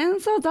 Kindergarten.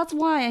 So that's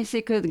why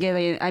she could get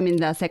in.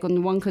 The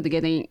second one could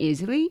get in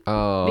easily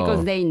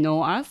because they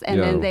know us and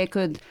then they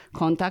could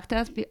contact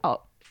us.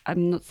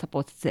 I'm not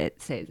supposed to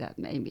say that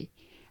maybe.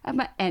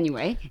 But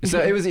anyway. So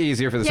it was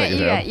easier for the second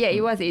time? Yeah,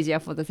 it was easier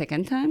for the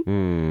second time.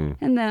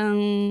 And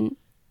then,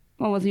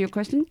 what was your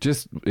question?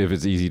 Just if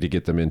it's easy to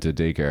get them into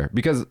daycare.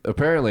 Because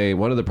apparently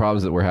one of the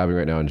problems that we're having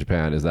right now in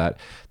Japan is that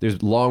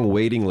there's long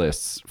waiting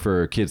lists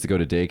for kids to go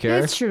to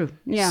daycare. That's true,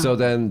 yeah. So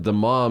then the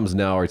moms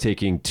now are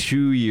taking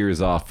 2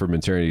 years off for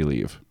maternity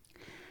leave.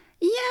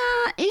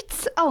 Yeah,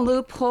 it's a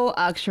loophole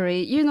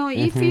actually.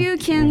 If you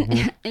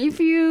can, if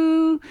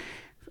you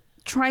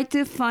try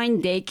to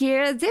find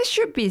daycare, there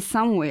should be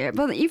somewhere.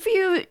 But if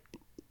you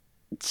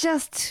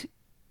just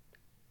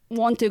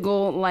want to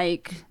go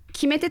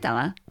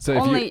so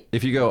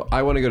if you go,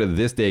 I want to go to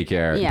this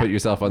daycare, put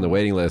yourself on the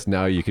waiting list,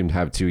 now you can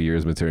have 2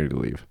 years maternity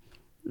leave.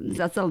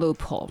 That's a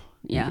loophole.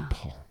 Yeah.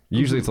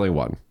 Usually it's only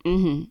one.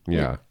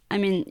 Yeah.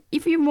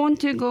 If you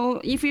want to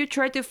go, if you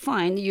try to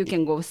find, you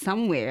can go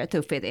somewhere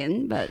to fit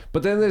in, but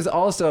then there's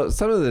also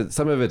some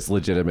of it's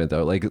legitimate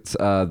though. Like it's,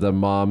 the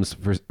moms,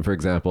 for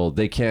example,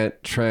 they can't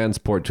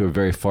transport to a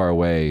very far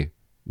away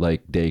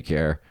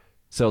daycare.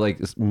 So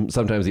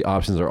sometimes the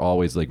options are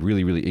always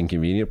really, really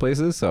inconvenient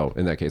places. So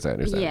in that case, I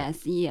understand.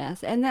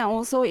 Yes. And then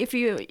also if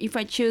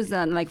I choose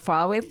a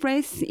far away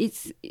place,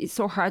 it's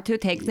so hard to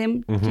take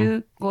them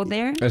to go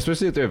there.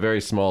 Especially if they're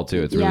very small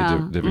too. It's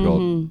really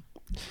difficult.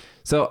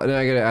 So now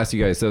I got to ask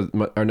you guys. So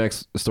our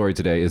next story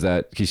today is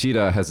that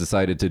Kishida has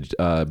decided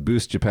to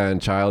boost Japan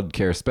child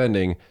care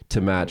spending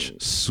to match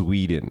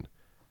Sweden.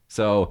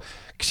 So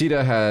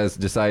Kishida has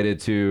decided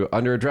to,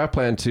 under a draft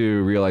plan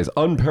to realize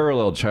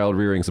unparalleled child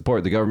rearing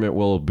support, the government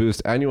will boost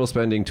annual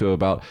spending to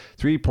about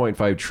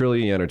 3.5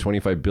 trillion yen or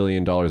 $25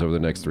 billion over the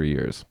next 3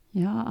 years.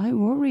 Yeah, I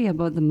worry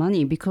about the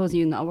money because,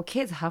 our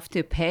kids have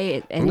to pay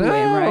it anyway,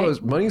 right? No,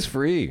 money's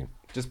free.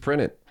 Just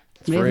print it.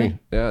 It's really? Free.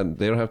 Yeah,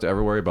 they don't have to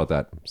ever worry about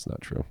that. It's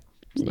not true.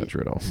 It's not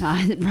true at all.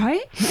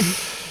 Right?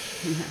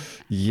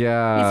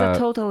 Yeah. It's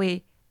a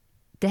totally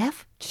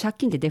debt? 借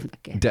金ってデフだっ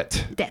け?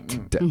 Debt.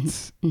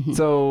 Mm-hmm.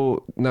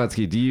 So,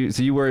 Natsuki,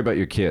 you worry about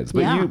your kids,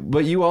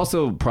 but you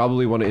also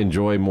probably want to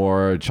enjoy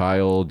more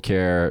child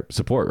care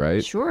support,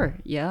 right? Sure,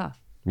 yeah.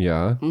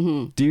 Yeah?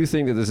 Mm-hmm. Do you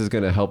think that this is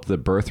going to help the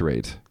birth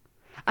rate?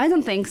 I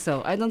don't think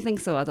so. I don't think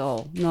so at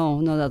all. No,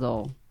 not at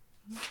all.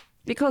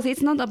 Because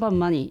it's not about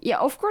money. Yeah,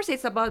 of course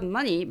it's about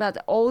money, but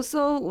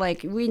also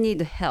we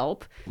need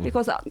help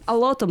because a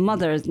lot of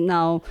mothers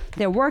now,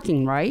 they're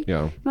working, right?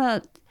 Yeah.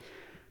 But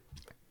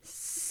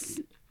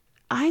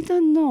I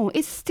don't know.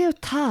 It's still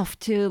tough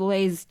to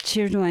raise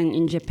children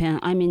in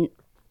Japan.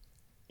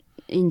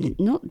 In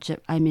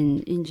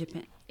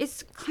Japan.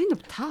 It's kind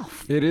of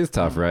tough. It is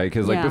tough, right?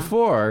 Because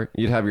before,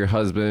 you'd have your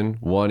husband,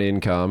 one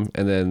income,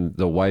 and then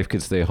the wife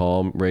could stay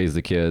home, raise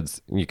the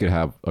kids, and you could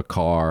have a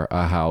car,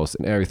 a house,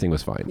 and everything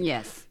was fine.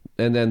 Yes.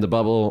 And then the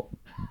bubble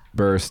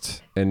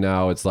burst, and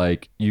now it's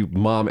you,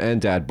 mom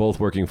and dad, both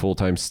working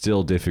full-time,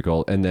 still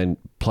difficult, and then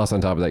plus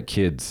on top of that,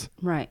 kids.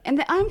 Right. And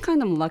then I'm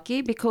kind of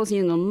lucky because,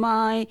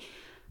 my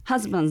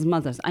husband's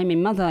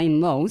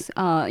mother-in-laws,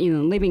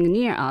 living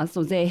near us,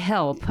 so they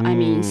help.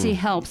 She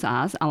helps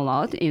us a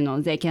lot.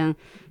 They can,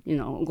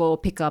 go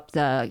pick up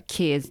the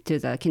kids to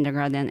the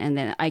kindergarten, and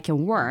then I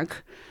can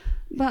work.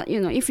 But,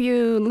 if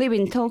you live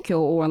in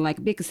Tokyo or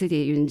big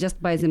city, just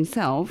by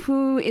themselves,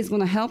 who is going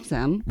to help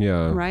them?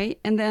 Yeah. Right?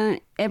 And then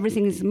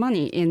everything is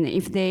money. And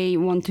if they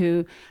want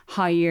to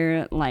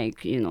hire,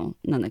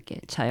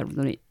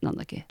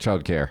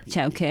 Child care.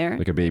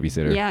 Like a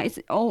babysitter. Yeah, it's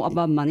all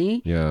about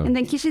money. Yeah. And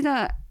then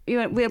Kishida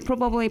will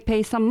probably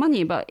pay some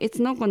money, but it's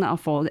not going to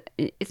afford.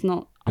 It's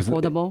not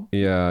affordable.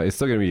 It's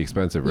still going to be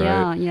expensive,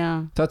 right?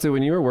 Yeah. Tatsu,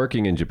 when you were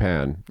working in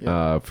Japan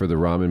for the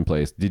ramen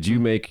place, did you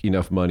make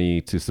enough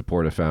money to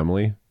support a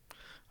family?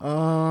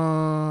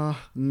 No.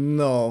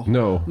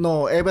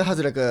 No. Everybody has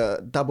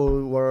a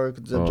double work,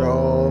 the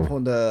job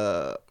on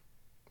the,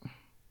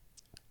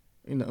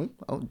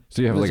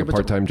 So you have a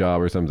part-time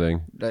job or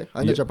something? Right.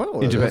 In Japan?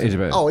 In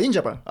Japan. Oh, in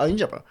Japan.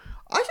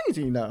 I think it's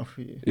enough.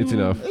 It's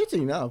enough. It's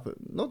enough.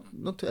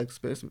 Not too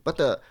expensive.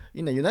 But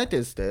in the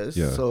United States,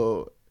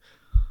 so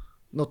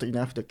not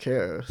enough to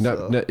care.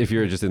 No, if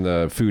you're just in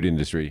the food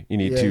industry, you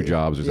need two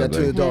jobs or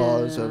something. 2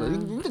 jobs.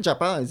 In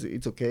Japan,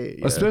 it's okay.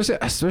 Yeah.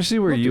 Especially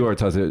where you are,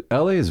 Tazu.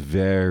 LA is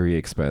very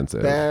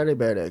expensive. Very,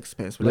 very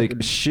expensive. Like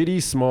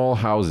shitty small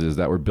houses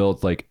that were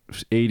built like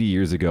 80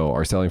 years ago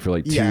are selling for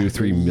like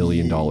 $2-3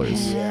 million.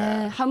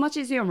 Yeah. How much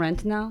is your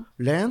rent now?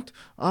 Rent,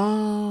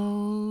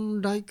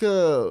 like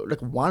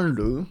one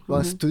room,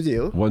 one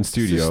studio. One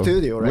studio.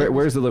 Studio, right?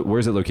 Where's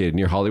it located?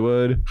 Near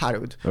Hollywood?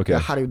 Hollywood. Okay. Yeah,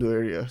 Hollywood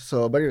area.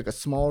 So very like a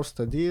small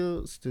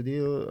studio,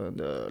 and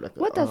like.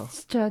 What does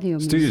studio mean?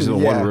 Studio is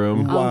in one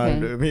room.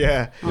 One room.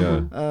 Yeah.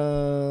 Yeah.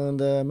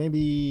 And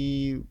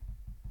maybe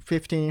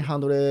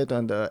 1,500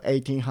 and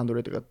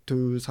 1,800, like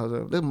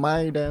 2,000. Like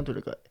my rent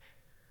like.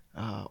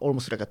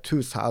 Almost like a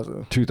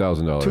 $2,000.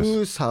 $2,000.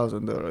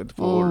 $2,000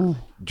 for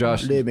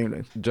Josh, living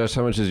rent. Josh,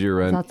 how much is your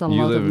rent? That's a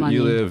lot of money.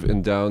 You live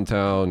in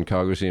downtown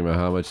Kagoshima.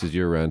 How much is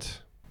your rent?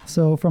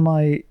 So for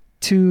my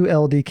 2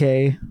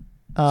 LDK,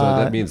 So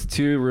that means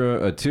two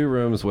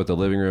rooms with a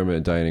living room, a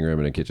dining room,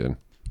 and a kitchen.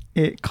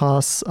 it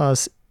costs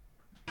us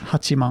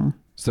 8man.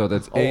 So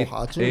that's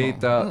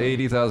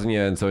 80,000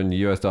 yen. So in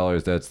US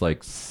dollars, that's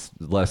like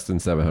less than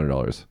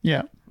 $700.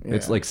 Yeah.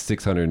 It's like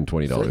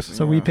 $620.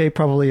 So we pay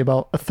probably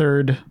about a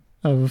third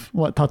of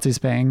what Tatsu's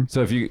paying.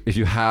 So if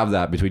you have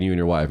that between you and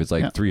your wife, it's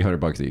like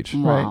 $300 each.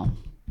 Wow.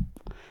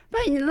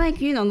 But like,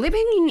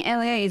 living in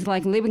LA is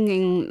like living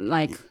in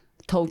like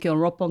Tokyo,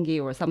 Roppongi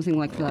or something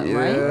like that,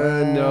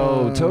 right?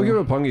 No.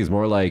 Tokyo Roppongi is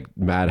more like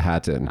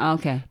Manhattan.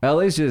 Okay.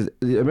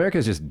 America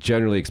is just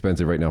generally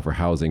expensive right now for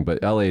housing, but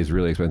LA is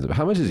really expensive.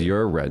 How much is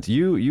your rent?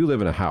 You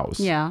live in a house.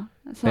 Yeah.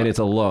 So, And it's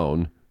a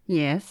loan.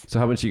 yes. So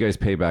how much do you guys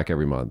pay back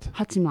every month?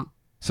 8man.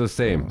 So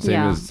same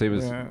Yeah. as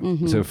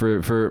so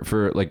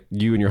for like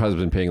you and your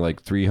husband paying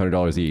like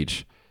 $300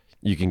 each,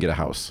 you can get a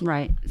house.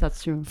 Right.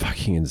 That's true.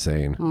 Fucking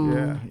insane.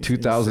 Yeah.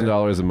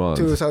 $2,000 a month.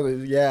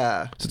 2,000,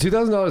 yeah. So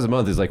 $2,000 a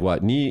month is like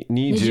what? 20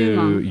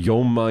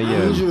万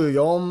yen.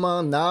 24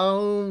万 now,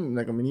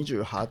 like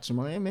 28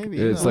万 maybe.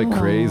 It's like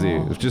crazy.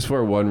 It's just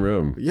for one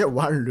room. Yeah,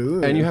 one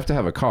room. And you have to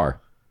have a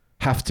car.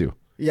 Have to.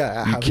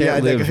 Yeah, You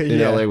can't live in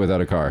LA without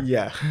a car.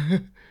 Yeah.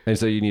 And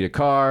so you need a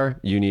car,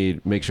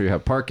 make sure you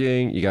have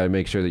parking, you got to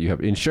make sure that you have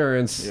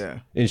insurance. Yeah.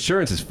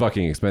 Insurance is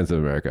fucking expensive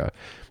in America.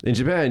 In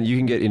Japan, you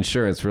can get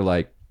insurance for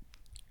like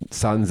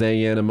 3,000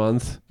 yen a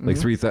month, like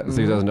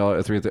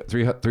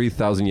 $3,000,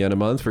 3,000 yen a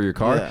month for your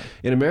car. Yeah.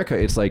 In America,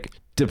 it's like,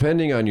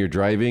 depending on your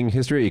driving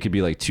history, it could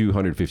be like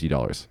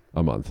 $250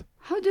 a month.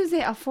 How do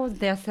they afford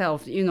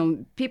themselves?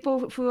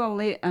 People who are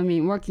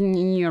working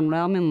in your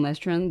ramen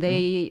restaurant,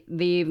 they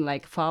live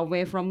like far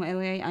away from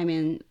LA. I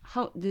mean,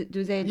 how do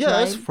they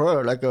Yeah, it's drive?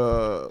 for like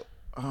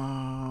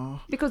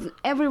Because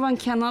everyone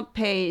cannot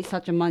pay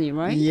such a money,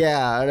 right?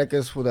 yeah, like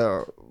it's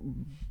for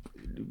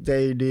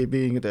they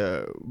living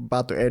the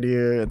bad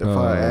area and the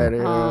far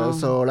area.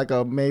 So like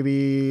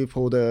maybe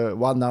for the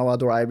 1 hour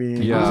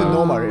driving. Yeah. It's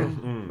normally,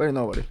 very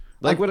normally.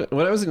 Like when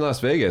I was in Las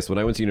Vegas, when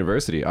I went to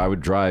university, I would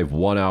drive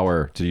 1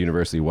 hour to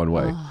university one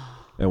way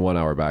and 1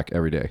 hour back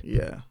every day.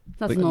 Yeah.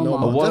 That's A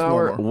normal. That's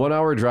normal. 1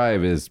 hour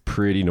drive is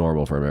pretty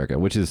normal for America,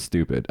 which is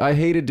stupid. I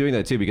hated doing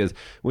that too because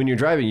when you're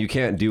driving, you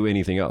can't do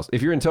anything else.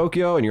 If you're in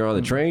Tokyo and you're on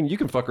the train, you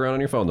can fuck around on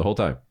your phone the whole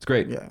time. It's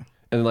great. Yeah.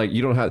 And like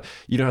you don't have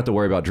to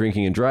worry about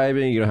drinking and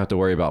driving. You don't have to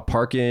worry about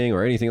parking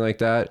or anything like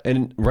that.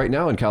 And right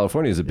now in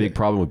California is a big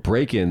problem with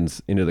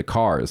break-ins into the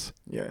cars.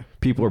 Yeah.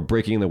 People are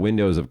breaking the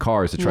windows of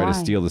cars to try to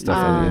steal the stuff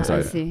from the I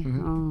inside. see.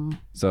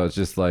 So it's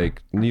just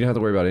like you don't have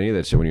to worry about any of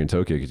that shit when you're in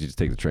Tokyo because you just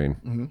take the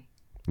train.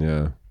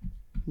 Yeah.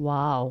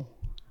 Wow.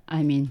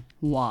 I mean,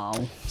 wow.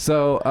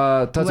 So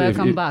Tatsu,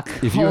 Welcome back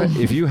If home.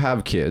 you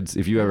have kids,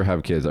 if you ever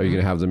have kids, are you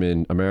gonna have them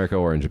in America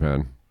or in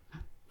Japan?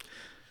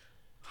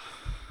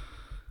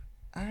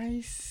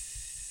 I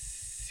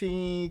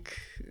think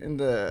in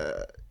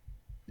the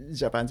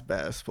Japan's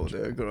best for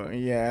the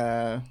growing.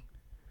 Yeah.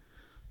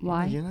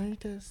 Why?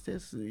 United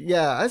States.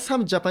 Yeah, I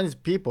some Japanese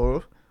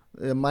people,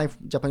 my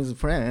Japanese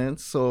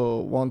friends,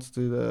 so wants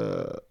to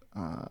the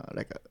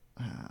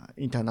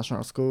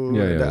international school,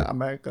 Yeah, in yeah. the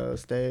America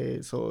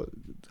stay, so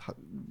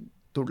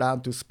to learn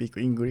to speak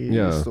English.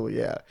 Yeah. So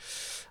yeah,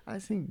 I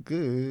think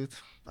good,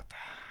 but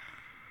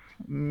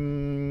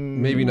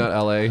Maybe not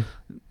LA.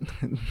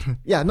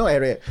 yeah, no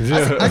area.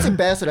 I think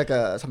best like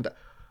something.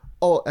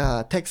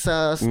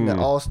 Texas, the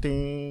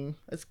Austin.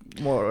 It's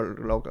more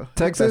local.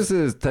 Texas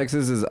is.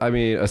 I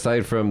mean,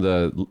 aside from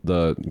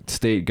the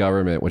state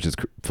government, which is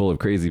full of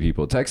crazy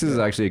people, Texas is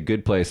actually a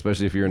good place,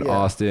 especially if you're in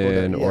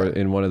Austin or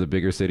in one of the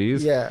bigger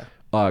cities. Yeah.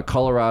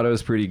 Colorado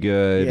is pretty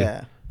good.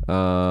 Yeah.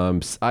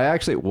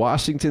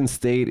 Washington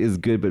State is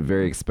good but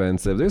very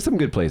expensive. There's some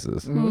good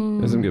places.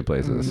 There's some good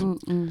places.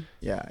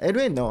 Yeah.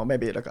 LA, no,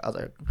 maybe like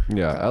other.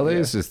 Yeah, LA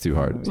is just too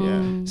hard.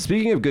 Yeah.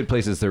 Speaking of good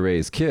places to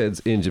raise kids,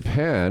 in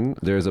Japan,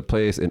 there's a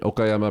place in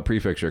Okayama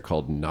Prefecture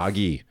called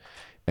Nagi.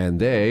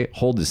 And they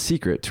hold the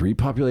secret to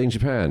repopulating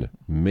Japan.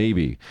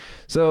 Maybe.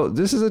 So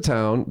this is a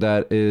town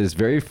that is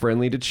very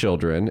friendly to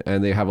children,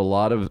 and they have a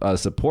lot of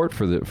support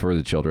for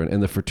the children.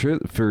 And the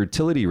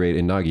fertility rate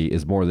in Nagi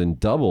is more than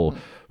double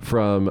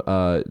from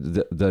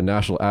the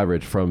national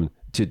average from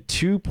to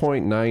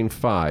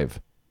 2.95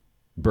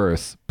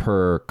 births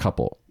per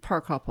couple.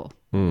 Per couple.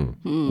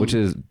 Which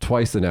is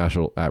twice the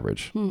national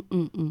average.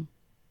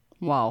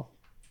 Wow.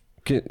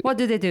 What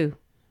do they do?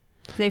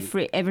 They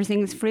free?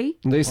 Everything is free?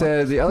 They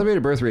said the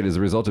elevated birth rate is a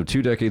result of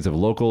 2 decades of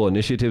local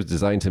initiatives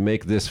designed to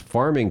make this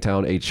farming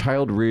town a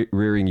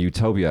child-rearing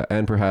utopia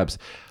and perhaps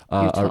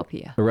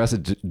arrest a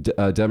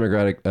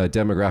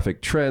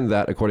demographic trend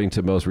that, according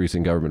to most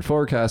recent government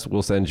forecasts,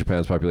 will send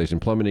Japan's population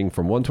plummeting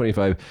from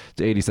 125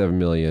 to 87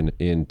 million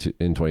in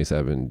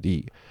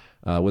 2070.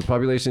 With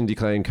population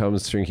decline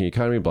comes shrinking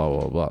economy, blah,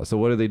 blah, blah. So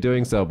what are they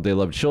doing? So they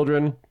love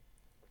children.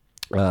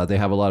 They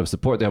have a lot of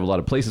support. They have a lot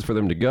of places for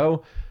them to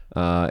go.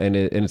 And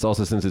it's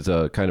also, since it's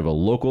a kind of a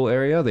local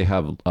area, they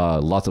have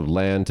lots of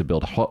land to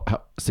build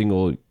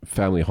single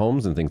family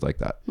homes and things like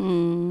that.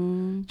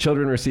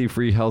 Children receive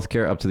free health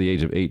care up to the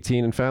age of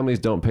 18, and families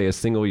don't pay a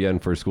single yen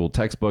for school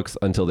textbooks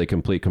until they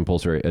complete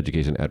compulsory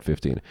education at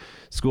 15.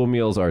 School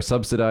meals are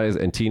subsidized,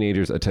 and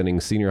teenagers attending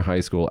senior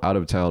high school out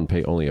of town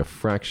pay only a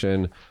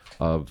fraction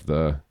of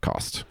the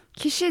cost.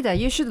 Kishida,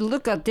 you should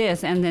look at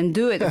this and then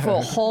do it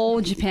for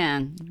whole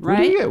Japan,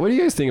 right? What do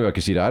you guys think about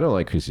Kishida? I don't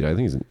like Kishida.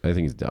 I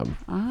think he's dumb.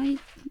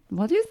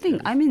 What do you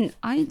think? I mean,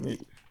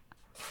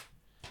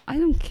 I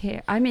don't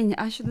care. I mean,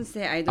 I shouldn't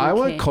say I don't care. I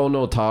want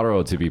Kono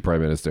Taro to be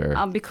prime minister.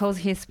 Because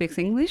he speaks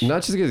English?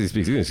 Not just because he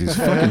speaks English. He's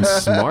fucking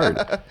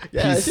smart.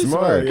 He's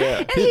smart. Yeah.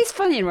 And he's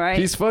funny, right?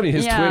 He's funny.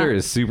 His Twitter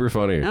is super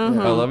funny. I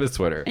love his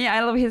Twitter. Yeah,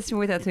 I love his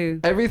Twitter too.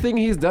 Everything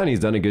he's done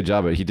a good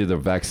job at. He did the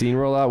vaccine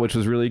rollout, which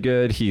was really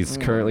good. He's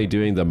currently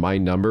doing the My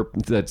Number.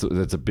 That's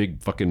a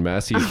big fucking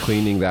mess. He's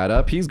cleaning that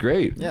up. He's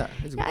great. Yeah,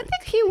 I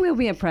think he will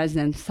be a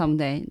president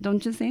someday.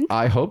 Don't you think?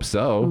 I hope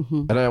so.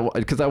 And I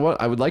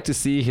would like to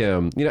see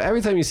him. You know,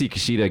 every time you see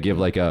Kishida give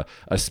like a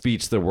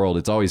speech to the world,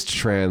 it's always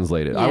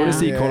translated. I want to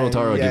see Kono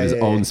Taro give his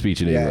own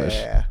speech in English.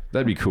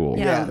 That'd be cool.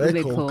 Yeah, that's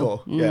really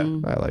cool. Yeah.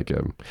 I like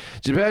him.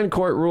 Japan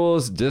court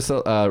rules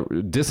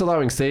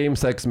disallowing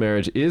same-sex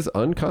marriage is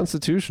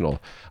unconstitutional.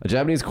 A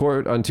Japanese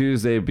court on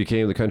Tuesday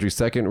became the country's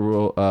second to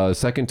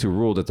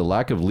rule that the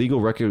lack of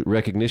legal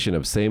recognition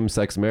of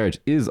same-sex marriage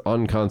is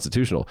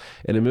unconstitutional,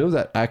 in a move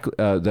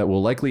that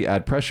will likely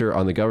add pressure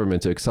on the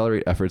government to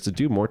accelerate efforts to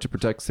do more to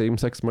protect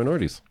same-sex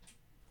minorities.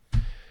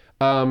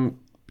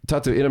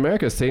 Tatsu, in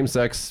America,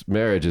 same-sex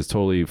marriage is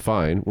totally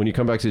fine. When you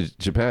come back to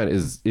Japan,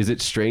 is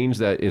it strange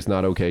that it's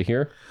not okay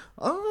here?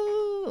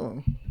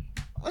 Oh,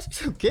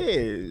 it's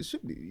okay. It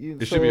should be.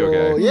 It should be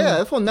okay.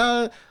 Yeah, for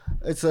now,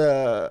 it's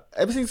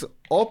everything's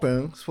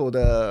open for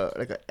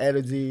the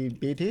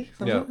LGBT.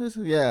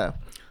 Yeah.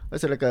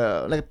 It's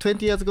like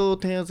 20 years ago,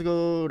 10 years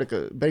ago,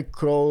 very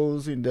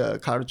close in the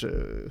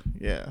culture.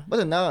 Yeah,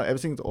 but now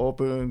everything's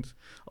open.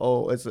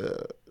 Oh, it's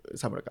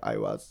some I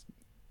was.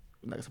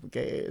 Like some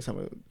gay,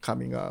 some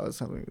coming out,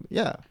 something.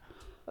 Yeah,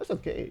 that's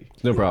okay.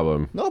 No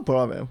problem. No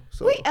problem.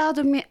 So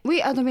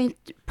We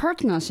admit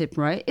partnership,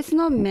 right? It's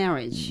not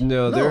marriage.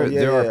 No,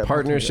 there are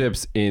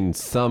partnerships in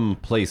some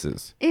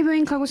places. Even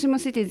in Kagoshima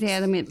City, they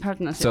admit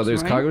partnerships. So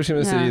there's right?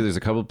 Kagoshima City. There's a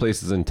couple of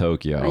places in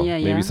Tokyo.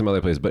 Maybe some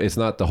other places, but it's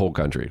not the whole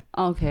country.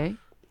 Okay.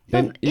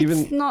 And But even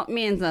it's not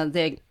means that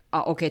they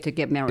are okay to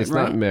get married, it's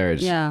right? not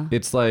marriage. Yeah.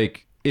 It's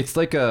like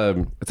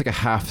a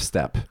half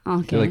step.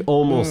 Okay. You're like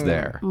almost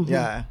there.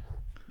 yeah.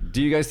 Do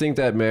you guys think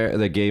that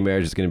that gay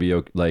marriage is going to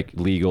be like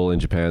legal in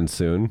Japan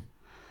soon?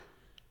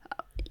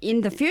 In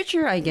the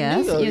future, I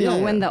guess,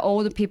 Legal, when the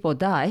old people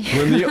die.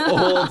 When the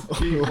old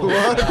people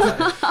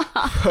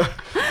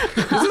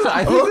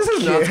I think this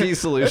is Natsuki's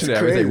solution to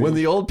everything. crazy. When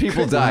the old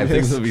people die,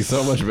 things will be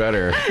so much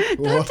better.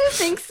 Don't you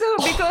think so?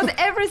 Because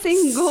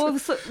everything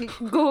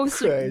goes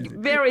Crazy.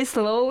 very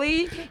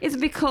slowly. It's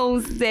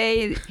because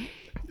they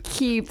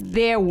keep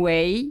their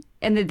way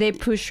and they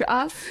push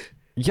us.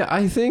 Yeah,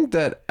 I think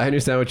that I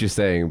understand what you're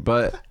saying,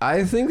 but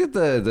I think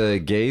that the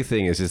gay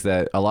thing is just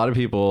that a lot of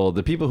people,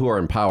 the people who are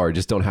in power,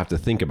 just don't have to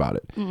think about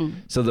it.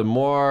 So the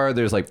more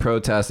there's like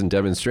protests and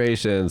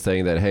demonstrations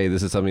saying that, hey,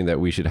 this is something that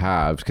we should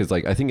have, because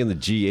like I think in the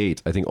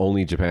G8, I think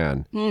only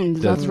Japan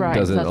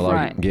doesn't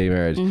allow gay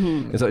marriage.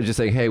 And so just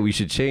saying, hey, we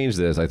should change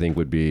this, I think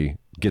would be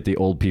get the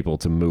old people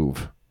to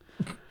move.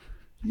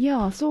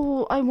 Yeah,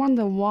 so I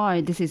wonder why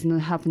this is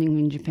not happening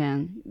in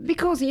Japan.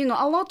 Because, a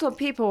lot of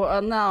people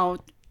are now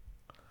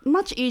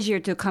much easier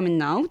to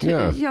coming out.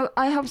 Yeah.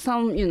 I have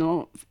some,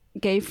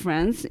 gay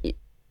friends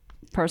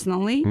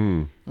personally.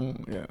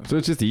 Yeah. So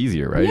it's just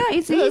easier, right? Yeah,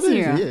 it's Yeah, it is,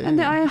 easier. yeah, And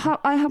yeah.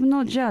 I have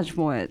no judge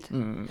for it.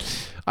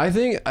 I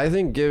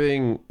think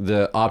giving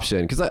the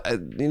option, because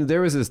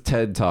there was this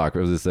TED talk.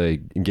 There was this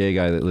gay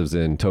guy that lives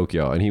in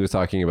Tokyo, and he was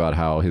talking about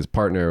how his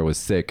partner was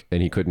sick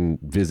and he couldn't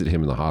visit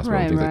him in the hospital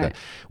and things like that.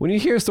 When you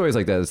hear stories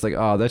like that, it's like,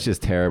 oh, that's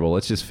just terrible.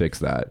 Let's just fix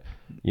that.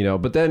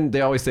 But then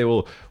they always say,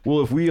 well,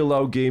 if we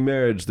allow gay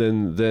marriage,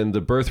 then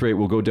the birth rate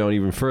will go down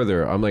even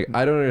further. I'm like,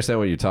 I don't understand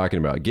what you're talking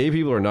about. Gay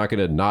people are not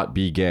going to not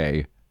be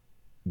gay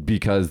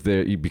because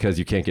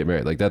you can't get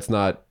married. Like that's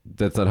not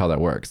how that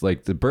works.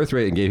 Like the birth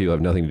rate and gay people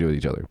have nothing to do with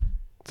each other.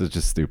 So it's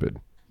just stupid.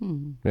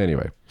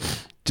 Anyway,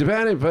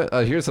 Japan,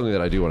 here's something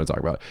that I do want to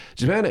talk about.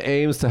 Japan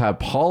aims to have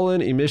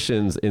pollen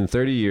emissions in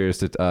 30 years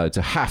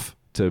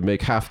to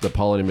make half the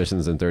pollen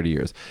emissions in 30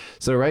 years.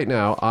 So right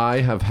now,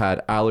 I have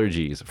had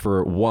allergies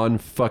for one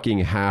fucking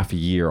half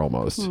year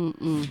almost.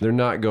 They're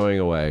not going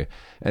away.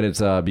 And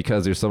it's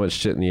because there's so much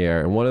shit in the air.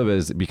 And one of it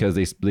is because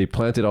they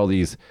planted all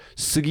these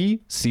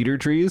sugi, cedar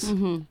trees,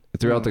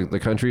 throughout the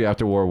country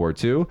after World War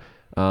II.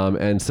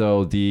 And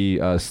so the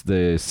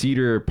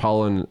cedar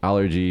pollen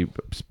allergy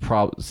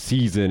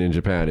season in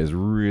Japan is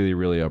really,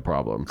 really a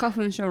problem.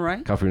 Kafunsho,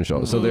 right?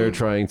 Kafunsho. So they're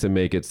trying to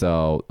make it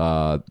so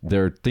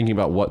they're thinking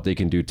about what they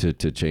can do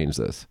to change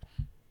this.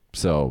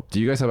 So,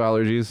 do you guys have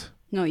allergies?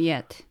 Not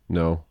yet.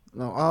 No.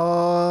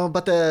 No.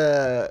 But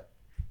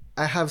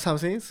I have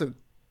something. So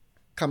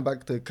come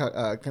back to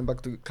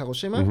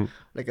Kagoshima.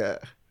 Like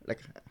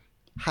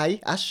hi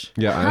Ash.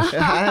 Yeah, Ash.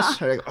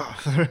 Ash. Like,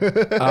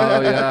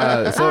 Oh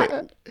yeah.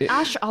 So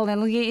Ash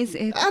allergy is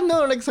it?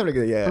 no, like something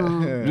like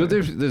that. but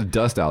there's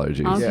dust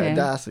allergies. Okay. Yeah,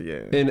 that's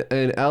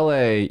In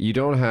LA, you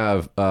don't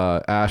have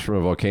ash from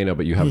a volcano,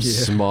 but you have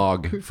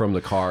smog from the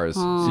cars.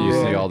 So you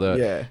see all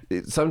the.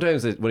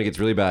 Sometimes when it gets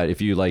really bad,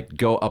 if you like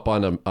go up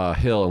on a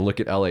hill and look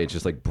at LA, it's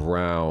just like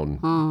brown.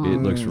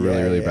 It looks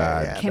really, really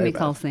bad.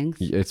 Chemical things.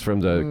 It's from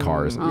the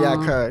cars.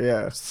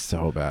 Yeah.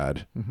 So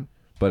bad.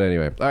 But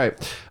anyway, all right.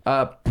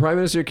 Prime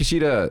Minister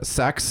Kishida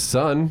sacks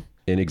son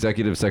in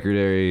executive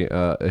secretary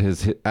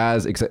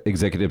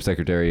executive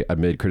secretary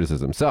amid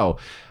criticism. So,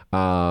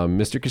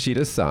 Mr.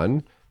 Kishida's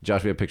son,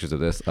 Josh, we have pictures of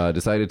this,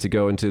 decided to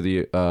go into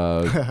the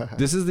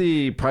this is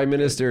the prime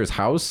minister's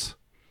house,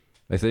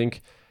 I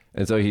think.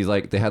 And so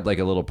they had like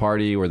a little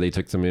party where they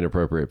took some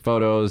inappropriate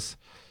photos.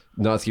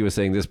 Natsuki was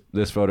saying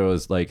this photo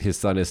is like his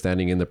son is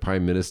standing in the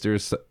prime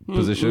minister's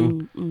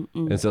position.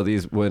 And so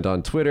these went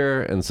on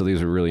Twitter, and so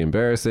these were really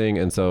embarrassing.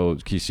 And so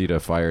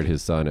Kishida fired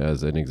his son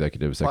as an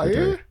executive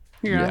secretary. Fire?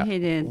 Yeah, he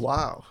did.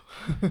 Wow.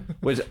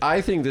 Which I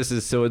think this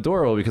is so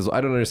adorable because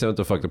I don't understand what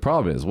the fuck the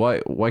problem is.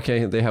 Why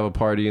can't they have a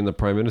party in the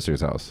prime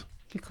minister's house?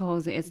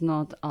 Because it's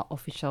not an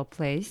official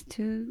place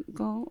to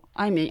go.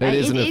 I mean, It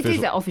is it an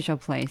is an official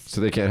place.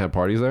 So they can't have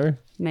parties there?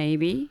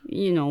 Maybe,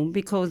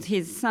 because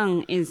his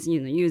son is,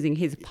 using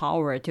his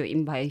power to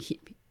invite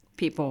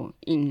people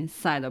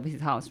inside of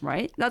his house,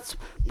 right? That's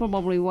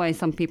probably why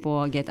some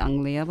people get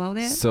angry about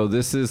it. So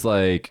this is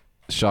like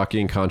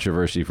shocking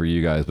controversy for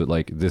you guys, but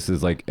like this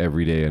is like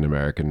every day in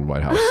American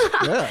White House.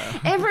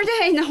 Every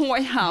day in the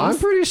White House.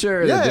 I'm pretty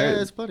sure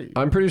It's funny.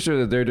 I'm pretty sure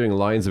that they're doing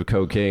lines of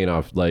cocaine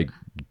off like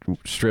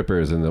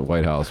strippers in the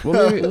White House.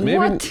 Well,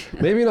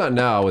 maybe not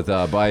now with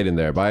Biden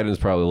there. Biden's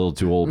probably a little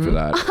too old for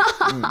that.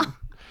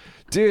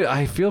 Dude,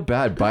 I feel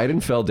bad.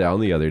 Biden fell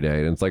down the other day,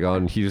 and it's like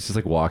he was just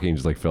like walking,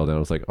 just like fell down. I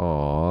was like,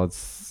 oh,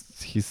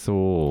 he's so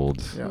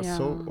old. Yeah,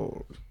 so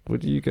old. What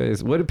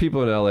do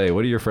people in LA?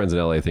 What do your friends in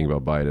LA think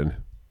about Biden?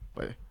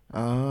 But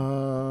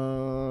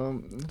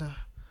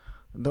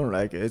don't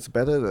like it. It's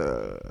better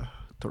the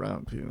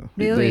Trump,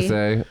 Really? They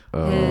say,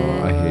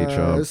 I hate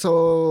Trump.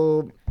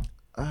 So,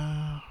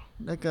 in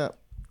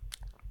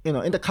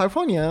the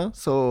California,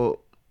 it's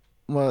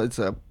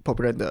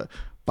popular the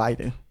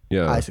Biden.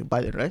 Yeah. I think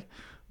Biden, right?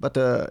 But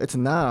it's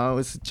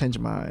changed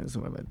minds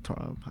with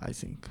Trump, I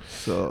think.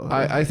 So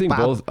I think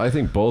both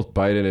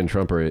Biden and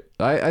Trump are.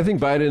 I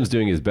think Biden's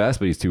doing his best,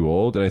 but he's too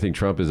old, and I think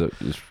Trump is a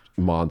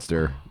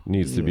monster. He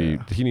needs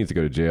to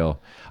go to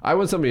jail. I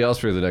want somebody else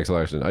for the next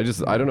election. I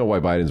don't know why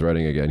Biden's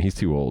running again. He's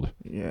too old.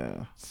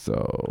 Yeah.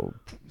 So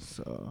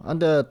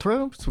and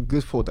Trump's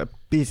good for the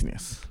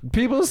business.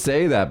 people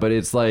say that, but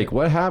it's like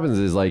what happens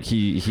is like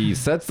he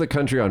sets the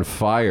country on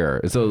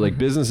fire. So like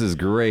business is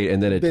great,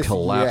 and then it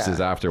collapses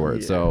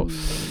afterwards. So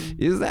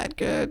is that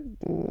good?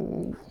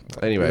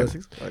 Anyway,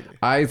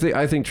 I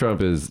think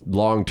Trump is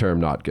long term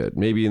not good.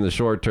 Maybe in the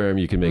short term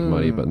you can make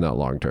money, but not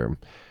long term.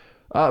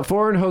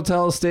 Foreign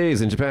hotel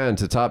stays in Japan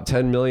to top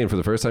 10 million for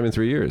the first time in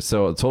 3 years.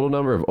 So a total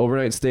number of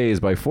overnight stays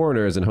by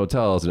foreigners in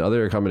hotels and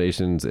other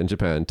accommodations in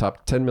Japan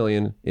topped 10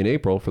 million in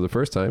April for the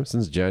first time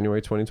since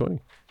January 2020.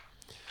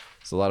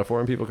 So a lot of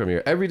foreign people come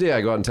here. Every day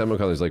I go out in Tenmokan,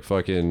 there's like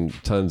fucking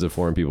tons of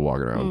foreign people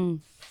walking around.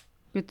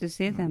 Good to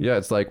see them. Yeah,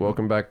 it's like,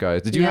 welcome back,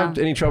 guys. Did you have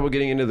any trouble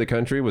getting into the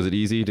country? Was it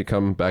easy to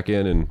come back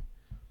in and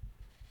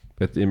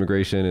at the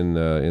immigration in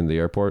the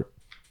airport?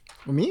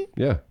 Me?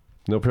 Yeah.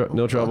 No trouble?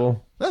 No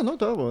trouble.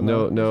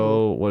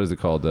 No, what is it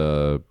called?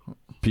 The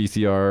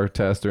PCR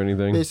test or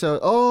anything? They said,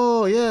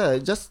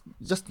 just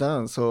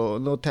done. So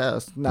no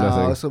test now.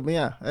 Nothing. So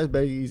yeah, it's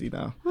very easy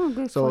now. Oh,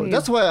 good So for you.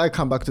 that's why I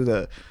come back to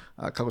the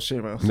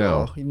Kagoshima.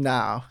 So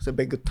now it's a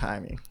very good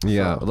timing.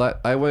 Yeah, So,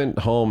 I went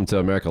home to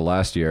America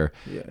last year,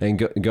 and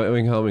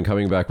going home and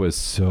coming back was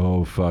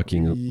so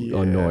fucking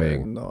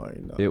annoying. No.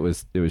 It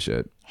was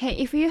shit. Hey,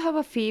 if you have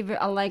a fever,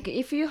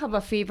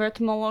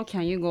 tomorrow,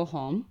 can you go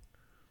home?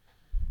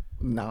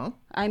 No.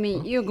 I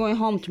mean, you're going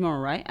home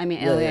tomorrow, right? I mean,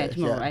 LA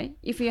tomorrow, right?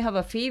 If you have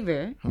a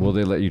fever, Will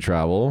they let you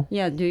travel?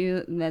 do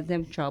you let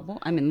them travel?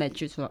 I mean,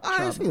 let you travel?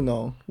 I think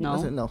no. No?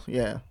 I think no.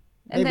 Yeah.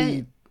 And Maybe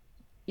then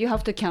you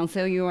have to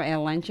cancel your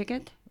airline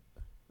ticket?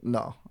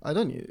 no. I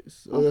don't need it.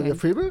 Okay. The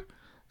fever.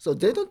 So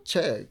they don't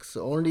check.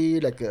 So only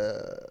like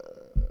a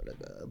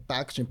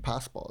vaccine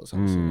passport or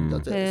something.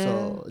 That's it.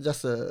 So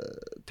just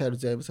tell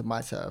them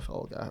myself,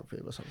 okay, I have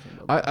fever or something.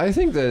 I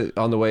think that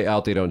on the way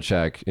out they don't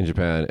check in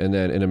Japan, and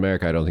then in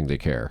America I don't think they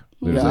care.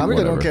 They're just Yeah, like,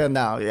 America don't whatever. care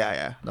now.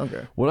 Yeah, don't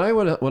care. When I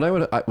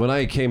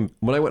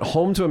went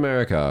home to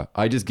America,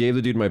 I just gave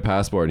the dude my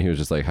passport, and he was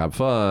just like, "Have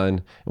fun."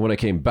 And when I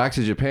came back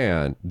to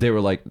Japan, they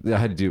were like, I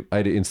had to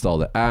install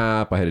the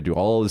app, I had to do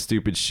all this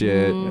stupid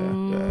shit.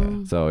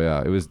 Yeah. So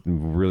yeah, it was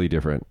really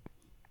different.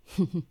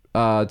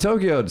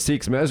 Tokyo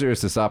seeks measures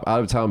to stop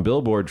out-of-town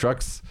billboard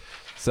trucks.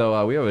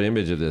 So we have an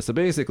image of this. So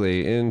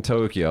basically, in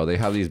Tokyo, they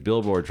have these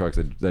billboard trucks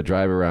that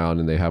drive around,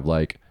 and they have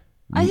like.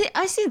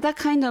 I see that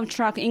kind of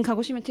truck in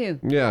Kagoshima too.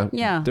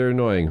 Yeah, they're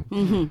annoying.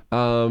 9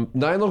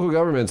 local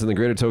governments in the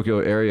greater Tokyo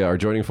area are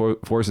joining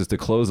forces to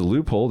close a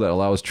loophole that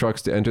allows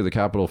trucks to enter the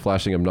capital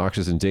flashing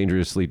obnoxious and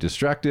dangerously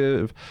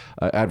distractive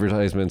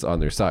advertisements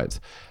on their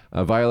sides.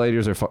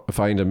 Violators are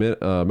fined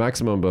a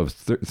maximum of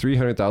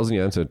 300,000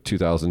 yen, so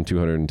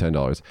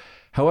 $2,210.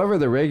 However,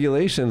 the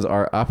regulations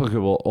are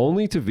applicable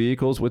only to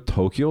vehicles with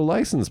Tokyo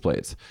license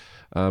plates.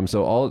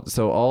 So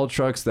all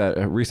trucks that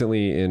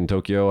recently in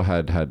Tokyo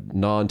had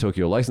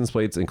non-Tokyo license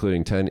plates,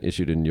 including 10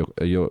 issued in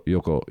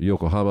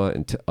Yokohama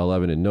and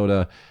 11 in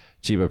Noda,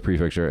 Chiba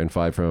Prefecture, and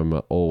 5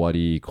 from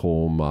Owari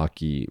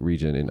Komaki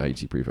region in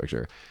Aichi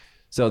Prefecture.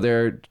 So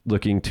they're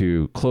looking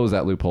to close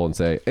that loophole and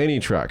say any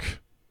truck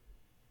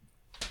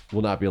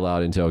will not be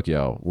allowed in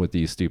Tokyo with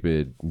these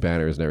stupid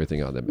banners and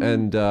everything on them.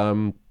 And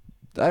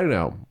I don't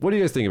know. What do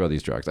you guys think about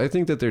these trucks? I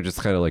think that they're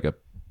just kind of like a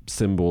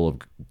symbol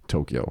of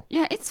Tokyo.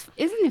 Yeah, isn't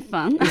it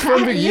fun? It's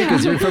fun for you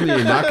because you're from the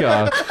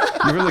Inaka.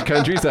 You're from the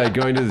countryside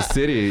going to the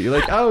city. You're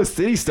like, oh,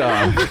 city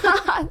style.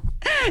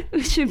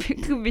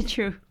 Could be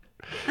true.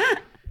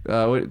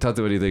 Tata, what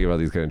do you think about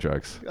these kind of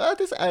trucks?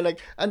 This I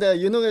like, and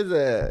in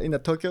the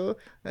Tokyo,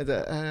 like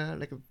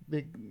a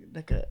big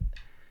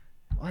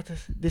what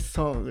is this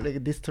song?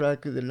 Like this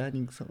track, the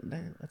running song.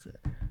 What's it?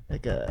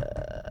 Like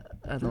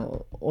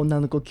女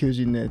の子求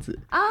人のやつ。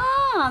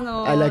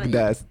I like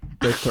that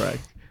track.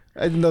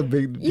 I'm not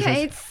big. Yeah,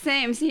 it's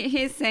same.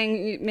 He's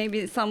saying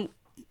maybe some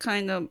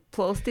kind of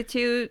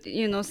prostitute,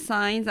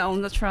 signs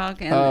on the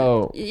truck, and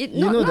know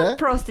not that?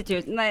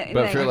 Prostitute,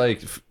 But for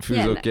like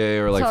fuzoke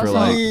or like so, for so,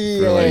 like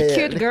for like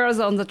cute girls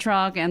on the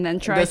truck, and then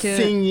try to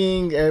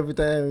singing every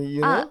time,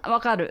 you know.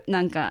 わかる。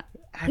なんか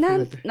歌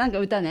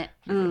ね。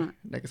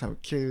Like some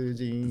求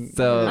人.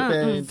 So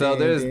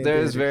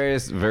there's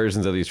various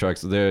versions of these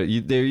trucks. They're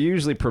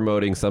usually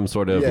promoting some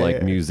sort of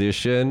like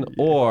musician,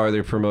 or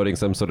they're promoting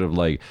some sort of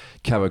like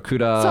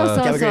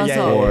kabakura,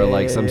 or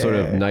like some sort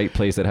of night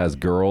place that has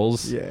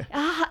girls. Yeah.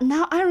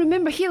 Now I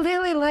remember he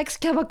really likes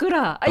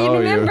kabakura. I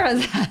remember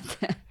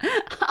that.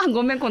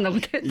 ごめんこんな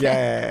こと言って。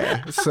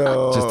Yeah.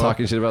 So Just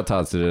talking shit about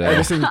Tatsu today.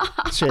 everything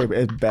shape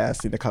is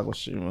best in the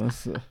Kagoshima.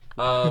 So.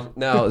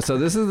 Now, so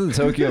this is the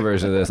Tokyo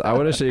version of this. I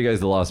want to show you guys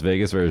the Las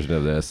Vegas version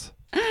of this.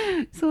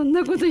 そん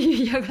なこと言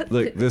いやがって。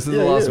 Look, this is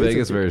the Las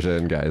Vegas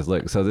version, guys.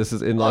 Look, so this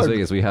is in Las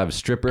Vegas. We have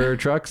stripper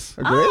trucks.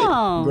 Great.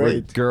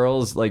 Where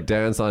girls like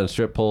dance on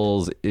strip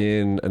poles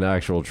in an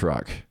actual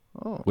truck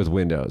with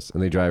windows,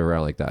 and they drive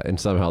around like that. And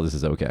somehow this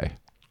is okay.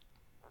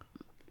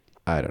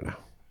 I don't know.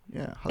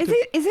 Yeah.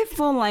 Is it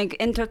for like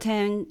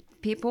entertain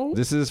people?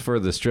 This is for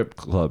the strip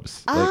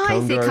clubs. Like, I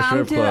come see. to our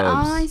strip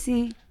clubs. I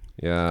see.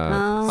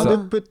 Yeah. How to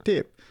put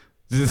tip?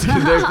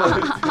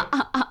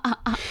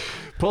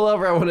 Pull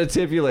over, I want to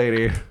tip you,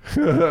 lady.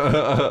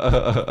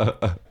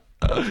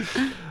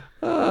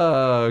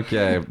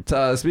 Okay.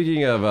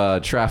 Speaking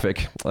of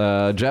traffic,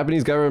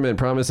 Japanese government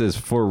promises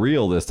for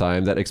real this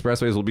time that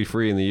expressways will be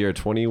free in the year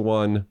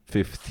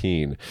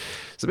 2115.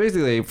 So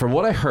basically, from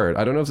what I heard,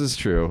 I don't know if this is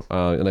true,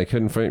 and I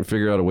couldn't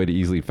figure out a way to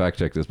easily fact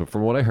check this, but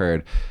from what I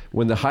heard,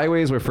 when the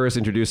highways were first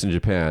introduced in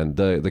Japan,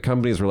 the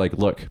companies were like,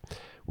 look,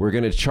 we're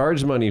going to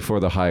charge money for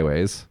the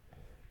highways,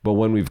 but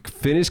when we've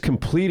finished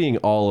completing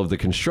all of the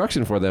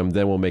construction for them,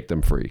 then we'll make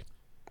them free.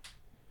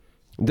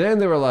 Then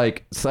they were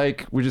like,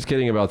 psych, we're just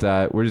kidding about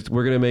that. We're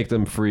going to make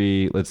them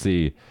free. Let's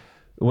see.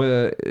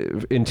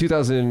 In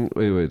 2000,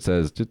 it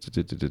says,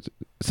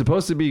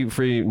 supposed to be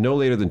free no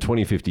later than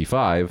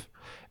 2055.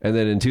 And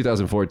then in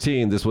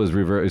 2014, this was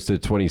reversed to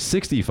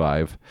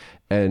 2065.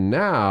 And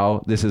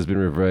now this has been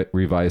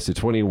revised to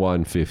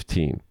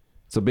 2115.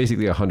 So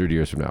basically 100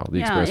 years from now,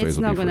 the expressways will be free. It's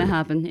not going to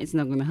happen. It's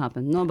not going to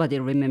happen. Nobody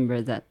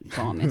remembers that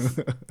promise.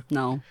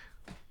 No.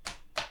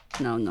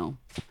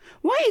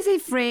 Why is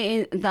it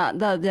free?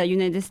 The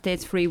United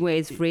States freeway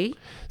is free?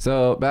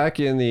 So back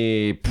in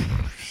the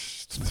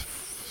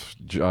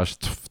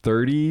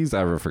 30s,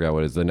 I forgot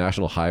what it is, the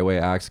National Highway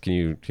Act. Can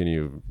you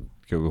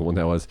Google when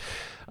that was?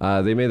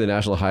 They made the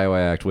National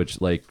Highway Act, which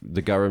like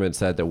the government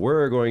said that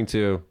we're going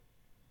to,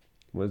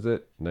 was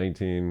it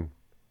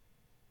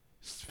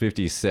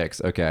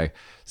 1956? Okay,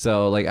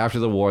 so like after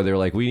the war, they were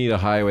like, we need a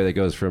highway that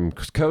goes from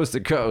coast to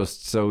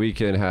coast so we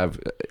can have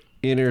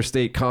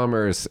interstate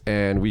commerce,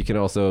 and we can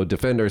also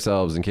defend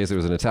ourselves in case there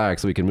was an attack,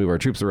 so we can move our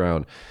troops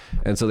around.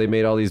 And so they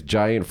made all these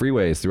giant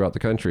freeways throughout the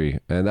country,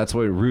 and that's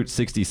when Route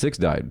 66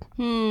 died.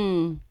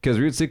 Because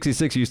Route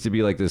 66 used to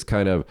be like this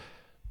kind of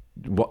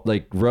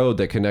like road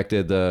that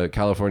connected the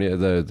California,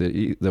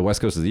 the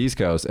West Coast to the East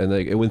Coast, and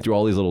like it went through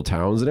all these little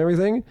towns and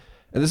everything.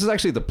 And this is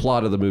actually the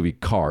plot of the movie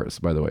Cars,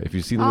 by the way. If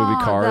you've seen the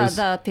movie Cars.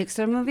 The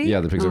Pixar movie?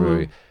 Yeah, the Pixar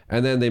movie.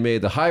 And then they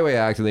made the Highway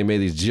Act, and they made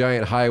these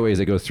giant highways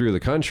that go through the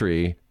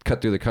country,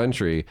 cut through the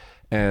country.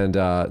 And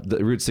the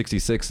Route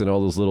 66 and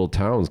all those little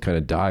towns kind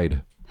of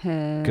died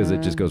because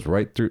it just goes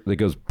right through, it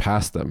goes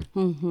past them.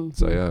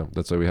 So yeah,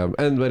 that's why we have.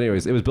 And but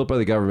anyways, it was built by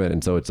the government,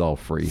 and so it's all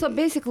free. So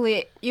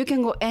basically, you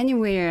can go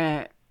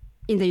anywhere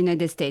in the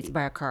United States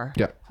by a car.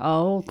 Yeah.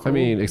 Oh, cool. I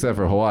mean, except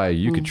for Hawaii,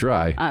 you could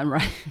try.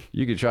 Right.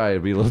 You could try.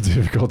 It'd be a little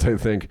difficult, I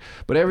think.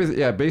 But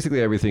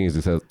basically everything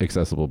is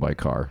accessible by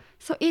car.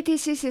 So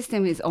ETC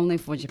system is only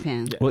for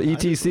Japan. Yeah. Well,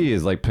 ETC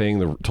is like paying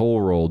the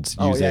toll roads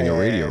using a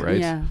radio, right?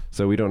 Yeah.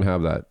 So we don't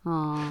have that.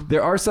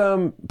 There are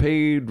some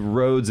paid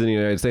roads in the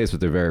United States,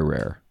 but they're very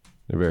rare.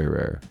 They're very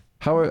rare.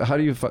 How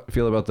do you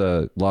feel about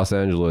the Los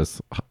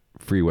Angeles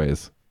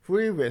freeways?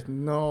 Freeway,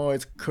 no,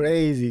 it's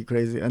crazy.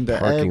 And the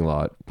Parking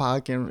lot.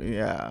 Parking,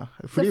 yeah.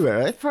 Freeway,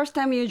 right? First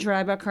time you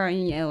drive a car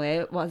in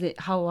LA,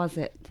 how was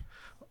it?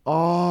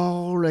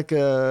 Oh, like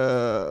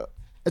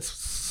it's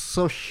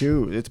so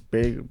huge. It's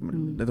big.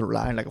 Little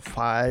line, like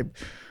 5.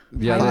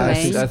 Yeah,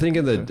 Highway. I think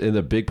in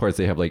the big parts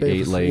they have like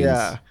 8 lanes.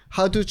 Yeah.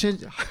 How to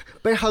change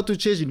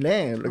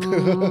lane?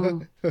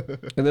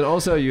 And then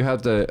also you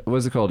have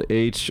what's it called?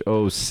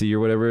 HOC or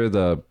whatever,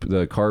 the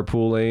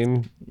carpool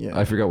lane. Yeah.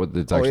 I forgot what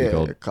it's actually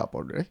called.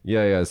 Couple, right?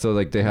 Yeah. So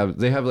like they have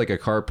like a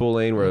carpool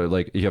lane where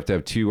like you have to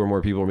have 2 or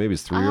more people, or maybe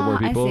it's 3 or more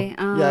people.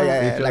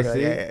 I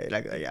see.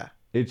 Yeah.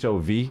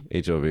 HOV.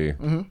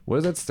 HOV. What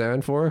does that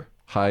stand for?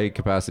 High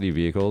capacity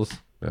vehicles.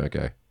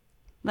 Okay.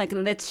 Like,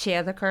 let's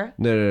share the car?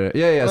 No.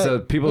 Yeah. So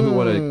people who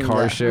want to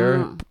car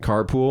share,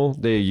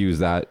 carpool, they use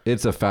that.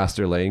 It's a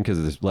faster lane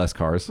because there's less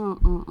cars.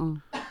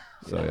 So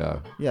yeah.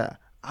 Yeah.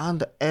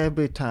 And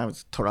every time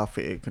it's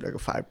traffic, like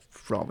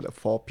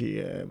 4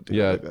 p.m. to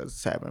like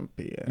 7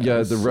 p.m.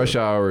 Yeah, the rush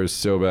hour is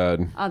so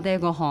bad. They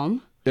go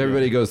home?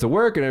 Everybody goes to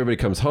work and everybody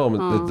comes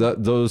home.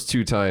 Those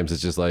 2 times,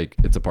 it's just like,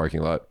 it's a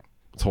parking lot.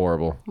 It's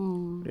horrible.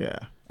 Yeah.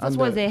 That's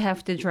why they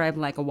have to drive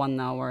like 1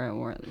 hour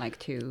or like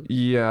 2.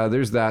 Yeah,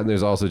 there's that, and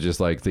there's also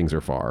just like things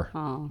are far.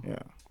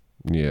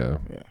 Yeah.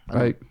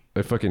 I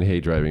fucking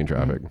hate driving in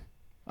traffic.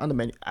 And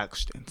many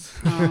accidents.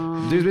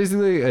 There's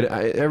basically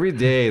every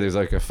day there's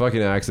like a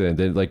fucking accident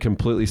that like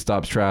completely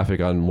stops traffic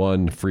on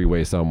one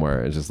freeway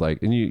somewhere. It's just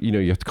like, and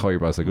you have to call your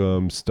boss like, oh,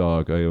 I'm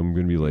stuck. I'm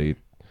gonna be late.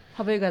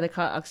 Have you got a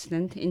car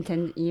accident in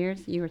 10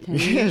 years? You were 10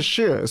 years? Yeah,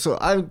 sure. So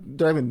I'm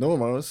driving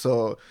normal.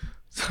 So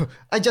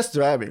I just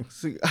driving.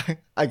 So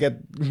I get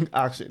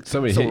accident.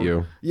 Somebody hit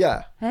you.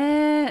 Yeah.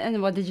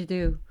 And what did you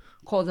do?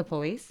 Call the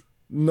police?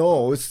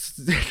 No, it's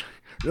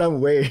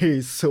long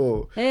way.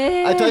 So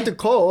I tried to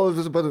call,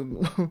 but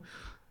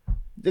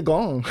they're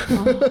gone.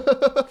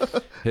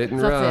 Hit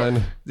and That's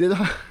run. They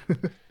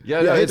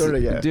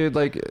don't. Dude,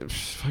 like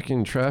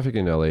fucking traffic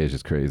in LA is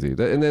just crazy.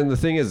 And then the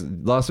thing is,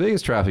 Las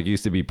Vegas traffic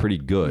used to be pretty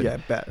good. Yeah,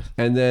 bad.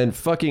 And then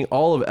fucking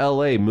all of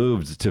LA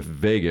moved to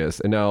Vegas,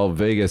 and now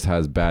Vegas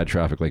has bad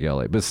traffic like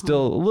LA, but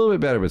still a little bit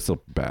better, but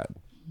still bad.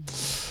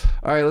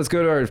 All right, let's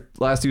go to our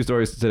last 2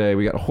 stories today.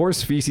 We got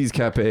Horse Feces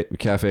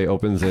Cafe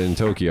opens in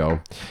Tokyo.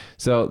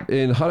 So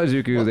in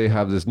Harajuku, they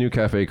have this new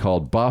cafe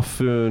called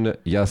Bafun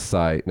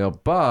Yasai. Now,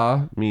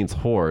 ba means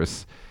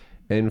horse,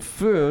 and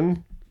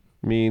fun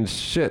means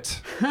shit.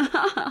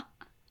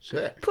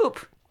 Shit.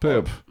 Poop.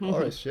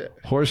 Oh, shit.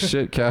 Horse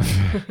shit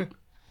cafe.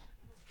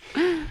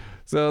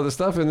 So the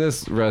stuff in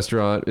this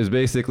restaurant is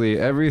basically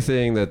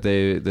everything that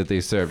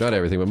they serve. Not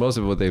everything, but most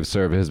of what they've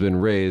served has been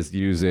raised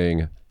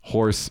using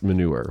horse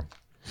manure.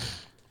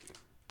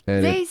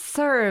 And They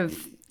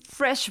serve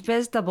fresh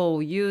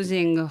vegetable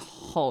using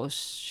horse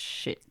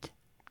shit.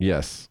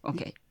 Yes.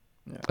 Okay.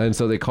 And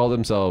so they call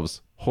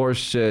themselves Horse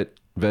Shit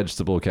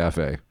Vegetable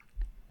Cafe.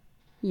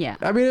 Yeah.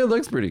 I mean, it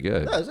looks pretty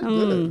good. Yeah, it's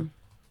good.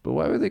 But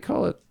why would they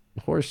call it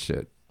horse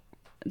shit?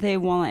 They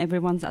want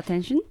everyone's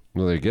attention.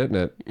 Well, they're getting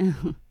it.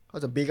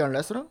 It's a vegan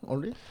restaurant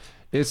only?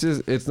 It's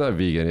not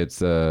vegan.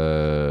 It's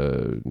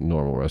a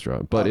normal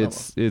restaurant. But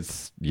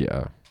it's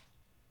yeah.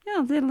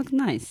 Yeah, they look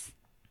nice.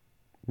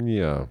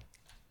 Yeah.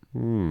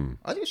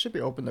 I think it should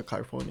be open to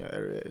California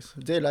areas.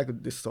 They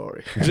like this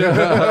story.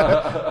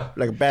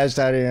 Like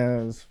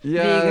vegetarians.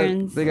 Yeah,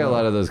 Vegans. they got a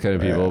lot of those kind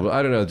of people. But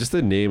I don't know. Just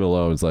the name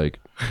alone is like...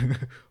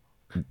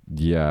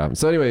 Yeah.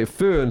 So anyway,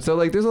 fun. So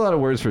like there's a lot of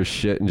words for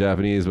shit in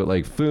Japanese, but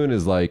like fun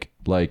is like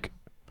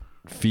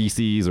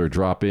feces or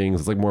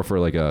droppings. It's like more for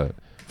like a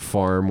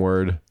farm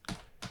word.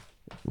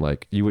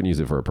 Like you wouldn't use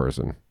it for a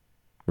person.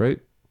 Right?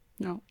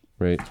 No.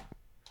 Right?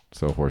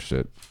 So horse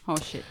shit. Oh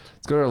shit.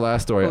 Let's go to our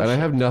last story. And I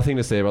have nothing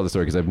to say about the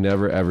story because I've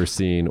never ever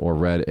seen or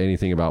read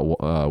anything about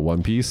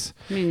One Piece.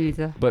 Me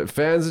neither. But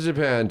fans of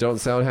Japan don't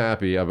sound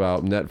happy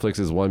about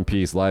Netflix's One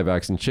Piece live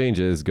action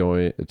changes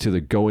going to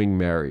the Going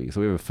Merry. So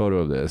we have a photo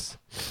of this.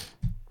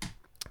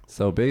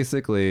 So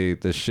basically,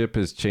 the ship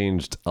has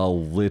changed a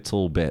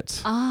little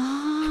bit.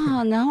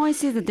 Now I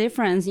see the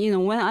difference.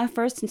 When I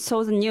first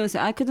saw the news,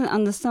 I couldn't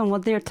understand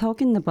what they're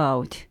talking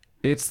about.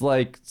 It's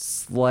like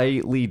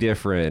slightly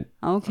different.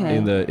 Okay.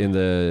 In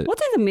the What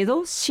in the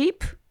middle?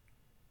 Sheep?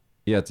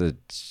 yeah, it's a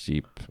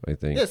sheep, I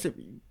think. Yes.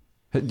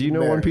 Do you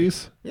know One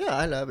Piece? Yeah,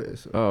 I love it.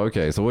 So. Oh,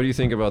 okay. So what do you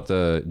think about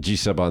the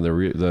G-Shaban,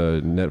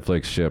 the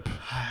Netflix ship?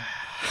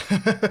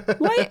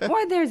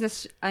 Why there's a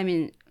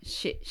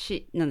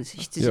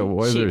Yeah,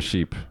 why is there a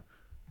sheep?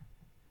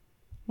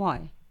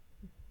 Why?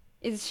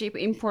 Is sheep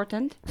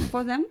important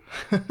for them?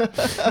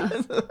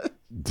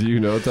 Do you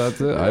know,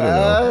 Tatsu? I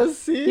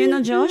don't know. You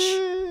know Josh?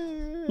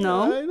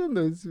 No? I don't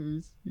know.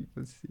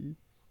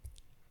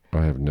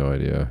 I have no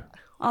idea.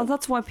 Oh,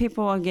 that's why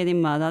people are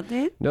getting mad at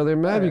it? No, they're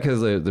mad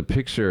because the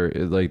picture,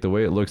 like the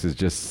way it looks is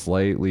just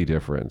slightly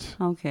different.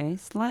 Okay,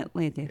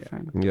 slightly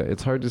different. Yeah,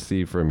 it's hard to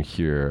see from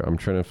here. I'm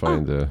trying to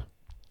find the...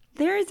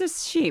 There is a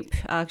sheep,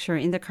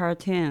 actually, in the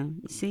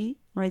cartoon. You see?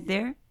 Right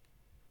there?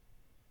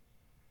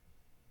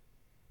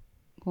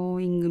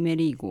 Going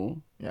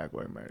merry-go. Yeah,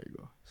 going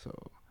merry-go. So,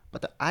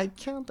 but I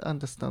can't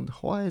understand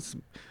why it's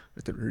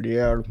the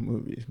real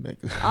movies make.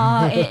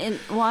 And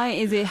why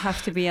is it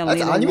have to be a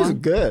little anime is one?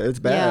 good. It's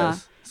best.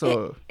 Yeah.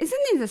 So Isn't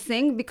it the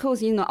thing?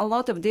 Because, a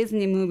lot of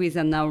Disney movies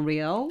are now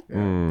real.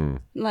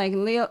 Like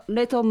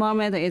Little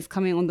Mermaid is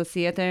coming on the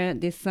theater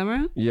this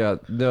summer. Yeah,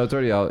 no, it's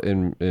already out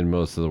in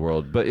most of the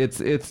world. But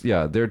it's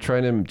yeah, they're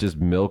trying to just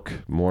milk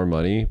more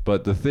money.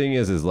 But the thing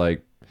is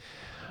like,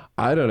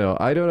 I don't know.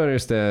 I don't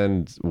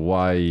understand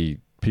why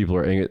people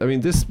are angry. I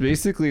mean, this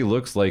basically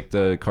looks like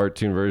the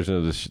cartoon version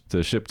of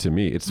the ship to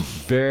me. It's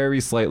very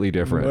slightly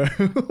different.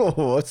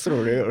 what's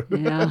so real?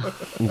 Yeah.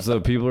 And so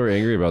people are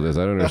angry about this.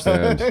 I don't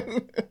understand.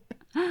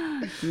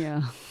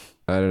 Yeah.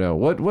 I don't know.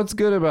 What's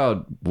good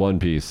about One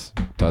Piece?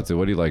 Tatsu,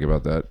 what do you like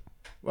about that?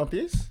 One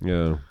Piece?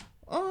 Yeah.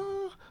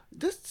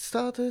 This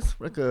started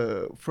like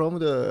from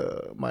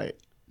my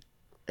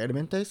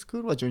elementary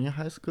school or junior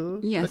high school.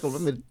 Yes. Like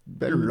a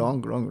very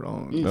long.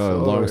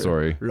 Long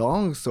story.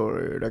 Long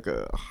story, like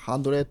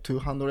 100,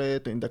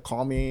 200 in the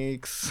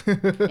comics.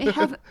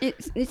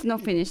 It's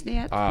not finished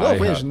yet.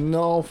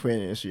 No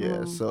finish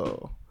yet.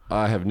 So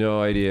I have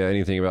no idea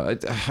anything about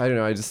it. I don't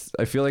know.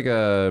 I feel like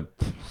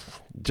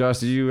Josh,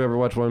 did you ever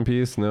watch One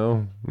Piece?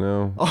 No.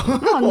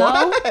 Oh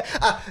no.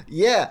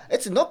 Yeah,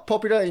 it's not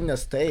popular in the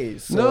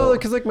States. So. No,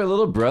 because like my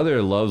little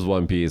brother loves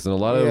One Piece, and a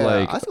lot of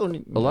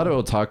a lot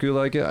of otaku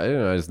like it. I don't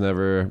know. I just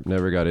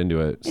never got into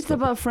it. It's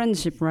about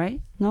friendship,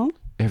 right? No?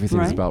 Everything's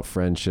right? about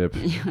friendship.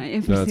 Yeah,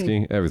 everything.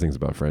 Natsuki, everything's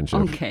about friendship.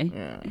 Okay.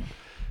 Yeah,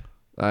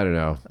 I don't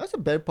know. that's a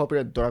very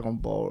popular Dragon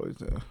Ball.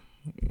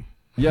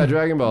 Yeah,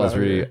 Dragon Ball is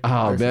really.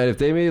 Oh man, if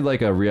they made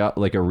like a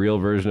real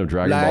version of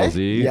Dragon Ball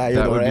Z,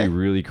 that would be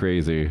really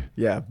crazy.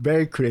 Yeah,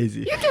 very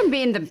crazy. You can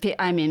be in the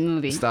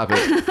movie. Stop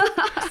it.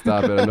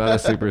 Stop it. I'm not a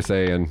Super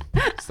Saiyan.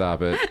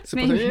 Stop it.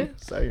 Super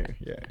Saiyan?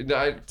 Yeah.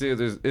 No,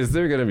 dude, is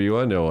there going to be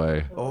one? No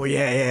way. Oh,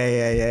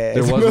 yeah.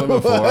 There was one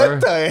before?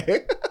 What the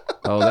heck?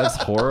 Oh, that's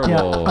horrible.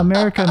 Yeah,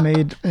 America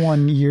made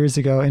one years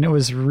ago, and it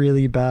was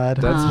really bad.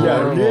 That's Yeah,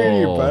 horrible.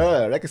 really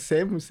bad. Like the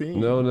same thing.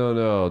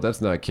 No.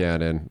 That's not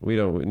canon. We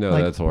don't. No,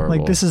 Like- that's horrible.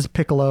 Like this is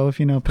Piccolo, if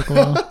you know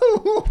Piccolo.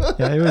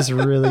 Yeah, it was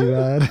really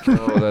bad.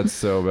 Oh, that's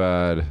so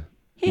bad.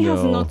 He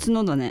has No. no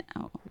tsuno ne.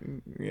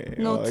 Yeah,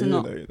 No, you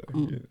no. know.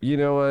 You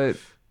know what?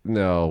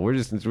 No, we're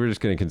just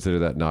gonna consider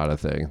that not a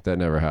thing. That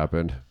never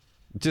happened.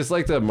 Just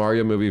like the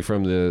Mario movie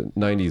from the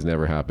 90s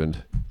never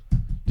happened.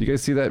 Do you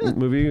guys see that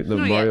movie? The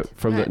Not Mario yet.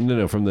 from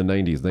the from the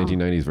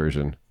 1990s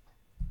version.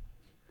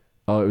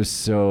 Oh, it was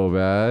so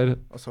bad.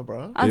 Also,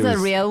 bro. As It a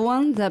was- real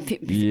one, the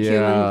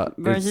Yeah, human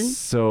version. it's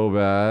so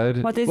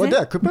bad. What is What it?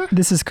 that, Cooper?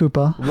 This is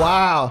Koopa.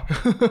 Wow.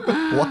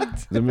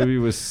 What? The movie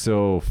was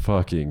so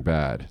fucking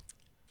bad.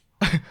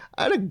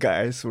 I like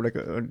guys who like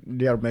a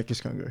real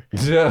Mexican guy.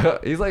 Yeah,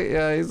 he's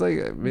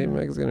like maybe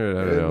Mexican or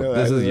I don't know. No,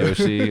 This I is don't know.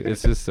 Yoshi.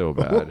 It's just so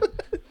bad.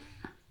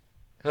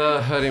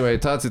 Anyway,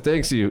 Tatsu,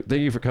 thank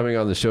you for coming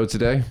on the show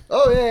today.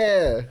 Oh,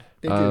 yeah.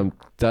 Thank you.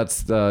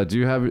 That's do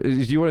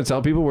you want to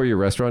tell people where your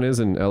restaurant is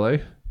in LA?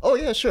 Oh,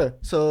 yeah, sure.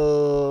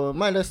 So,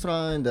 my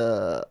restaurant,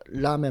 the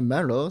Ramen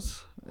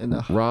Mellows. In the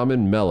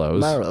Ramen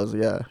Mellows. Mellows,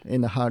 yeah,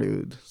 in the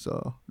Hollywood.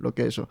 So,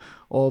 location.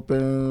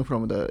 Open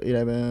from the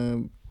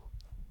 11,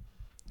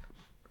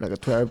 like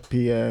 12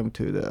 p.m.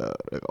 to the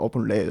like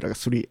open late, like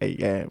 3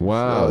 a.m.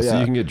 Wow, so yeah.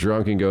 you can get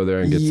drunk and go there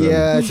and get some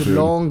Yeah, it's a food.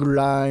 long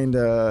line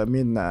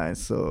midnight.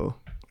 So,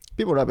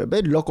 people love it.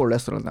 Very local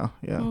restaurant now.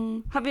 Yeah.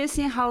 Have you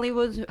seen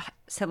Hollywood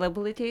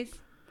celebrities?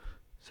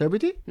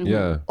 Celebrity?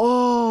 Yeah.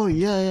 Oh,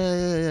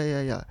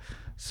 yeah.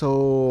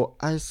 So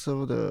I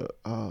saw the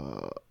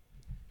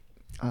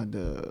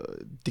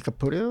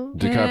DiCaprio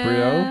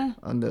DiCaprio?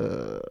 and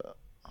the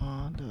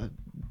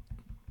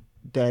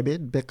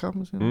David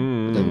Beckham.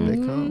 Mm. David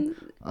Beckham.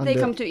 And They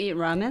come to eat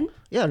ramen?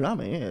 Yeah,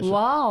 ramen. Yeah. Sure.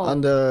 Wow.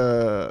 And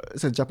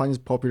it's a Japanese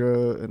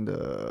popular and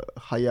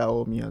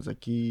Hayao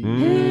Miyazaki.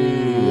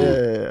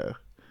 Yeah.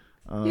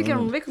 You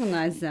can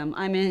recognize them.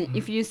 I mean,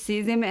 if you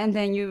see them and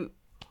then you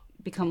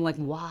become like,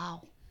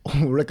 wow.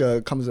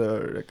 like comes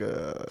like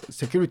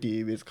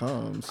security with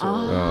comes.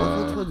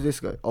 So what's this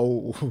guy?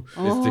 Oh,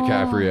 It's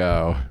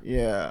DiCaprio.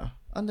 yeah.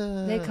 And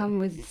They come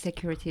with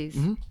securities.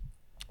 and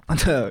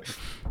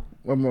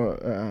one more.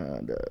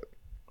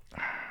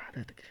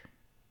 誰だっけ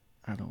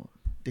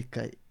でっ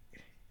かい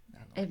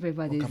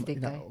Everybody is で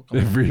かい。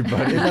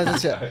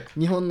 Everybody.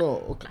 日本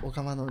のお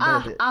かまの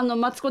あ、誰で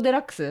マツコ・デラ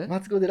ックス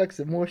マツコ・デラック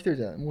スもう一人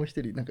じゃんもう一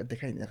人なんかで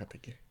かいんなかった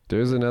っけ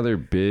There's another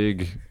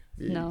big.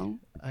 No.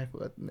 I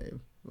forgot the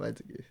name.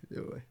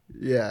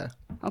 Yeah.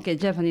 Okay,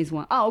 Japanese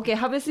one. Okay,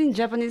 have you seen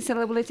Japanese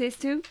celebrities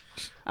too?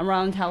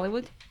 Around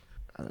Hollywood?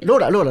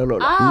 Laura.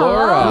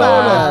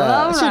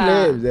 Laura. She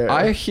lives there.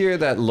 I hear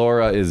that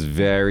Laura is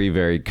very,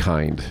 very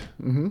kind.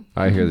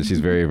 I hear that she's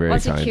very, very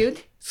Was she kind.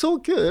 cute? So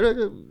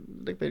cute.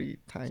 Like very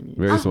tiny.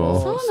 Very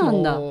small. そうな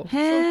んだ。 So へ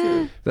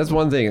cute. え。 That's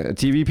one thing.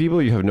 TV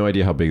people, you have no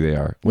idea how big they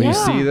are. When you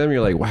Yeah. see them, you're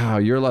like, wow,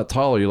 you're a lot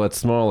taller, you're a lot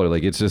smaller.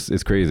 Like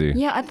it's crazy.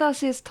 Yeah, I thought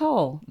she's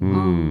tall.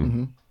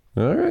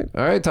 All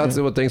right,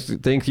 Tatsu. Well,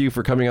 thank you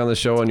for coming on the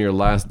show on your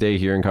last day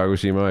here in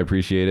Kagoshima. I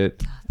appreciate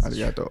it. あ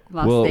りがとう。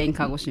 Last Well- day in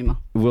Kagoshima.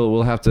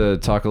 We'll have to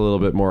talk a little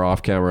bit more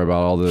off camera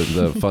about all the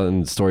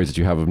fun stories that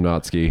you have of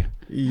Natsuki.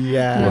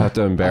 Yeah. We'll have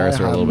to embarrass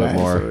her a little bit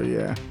more. So,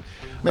 yeah.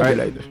 All Maybe right.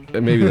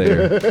 later. Maybe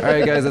later. All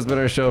right, guys, that's been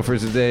our show for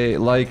today.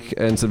 Like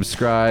and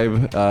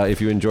subscribe if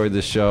you enjoyed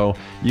this show.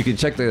 You can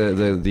check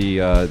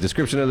the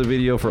description of the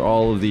video for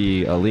all of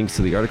the links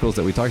to the articles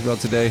that we talked about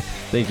today.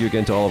 Thank you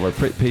again to all of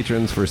our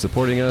patrons for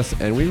supporting us,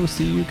 and we will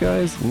see you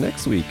guys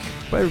next week.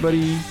 Bye,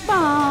 everybody.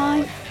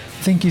 Bye.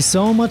 Thank you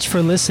so much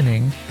for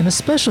listening, and a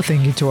special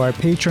thank you to our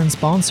patron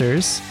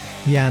sponsors,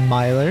 Jan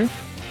Myler,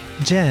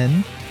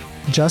 Jen,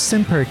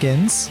 Justin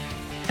Perkins,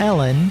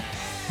 Ellen,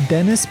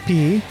 Dennis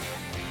P.,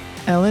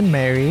 Ellen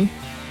Mary,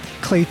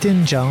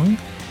 Clayton Jung,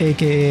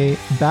 aka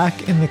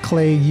Back in the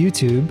Clay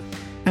YouTube,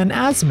 and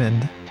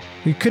Asmund.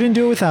 We couldn't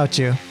do it without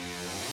you.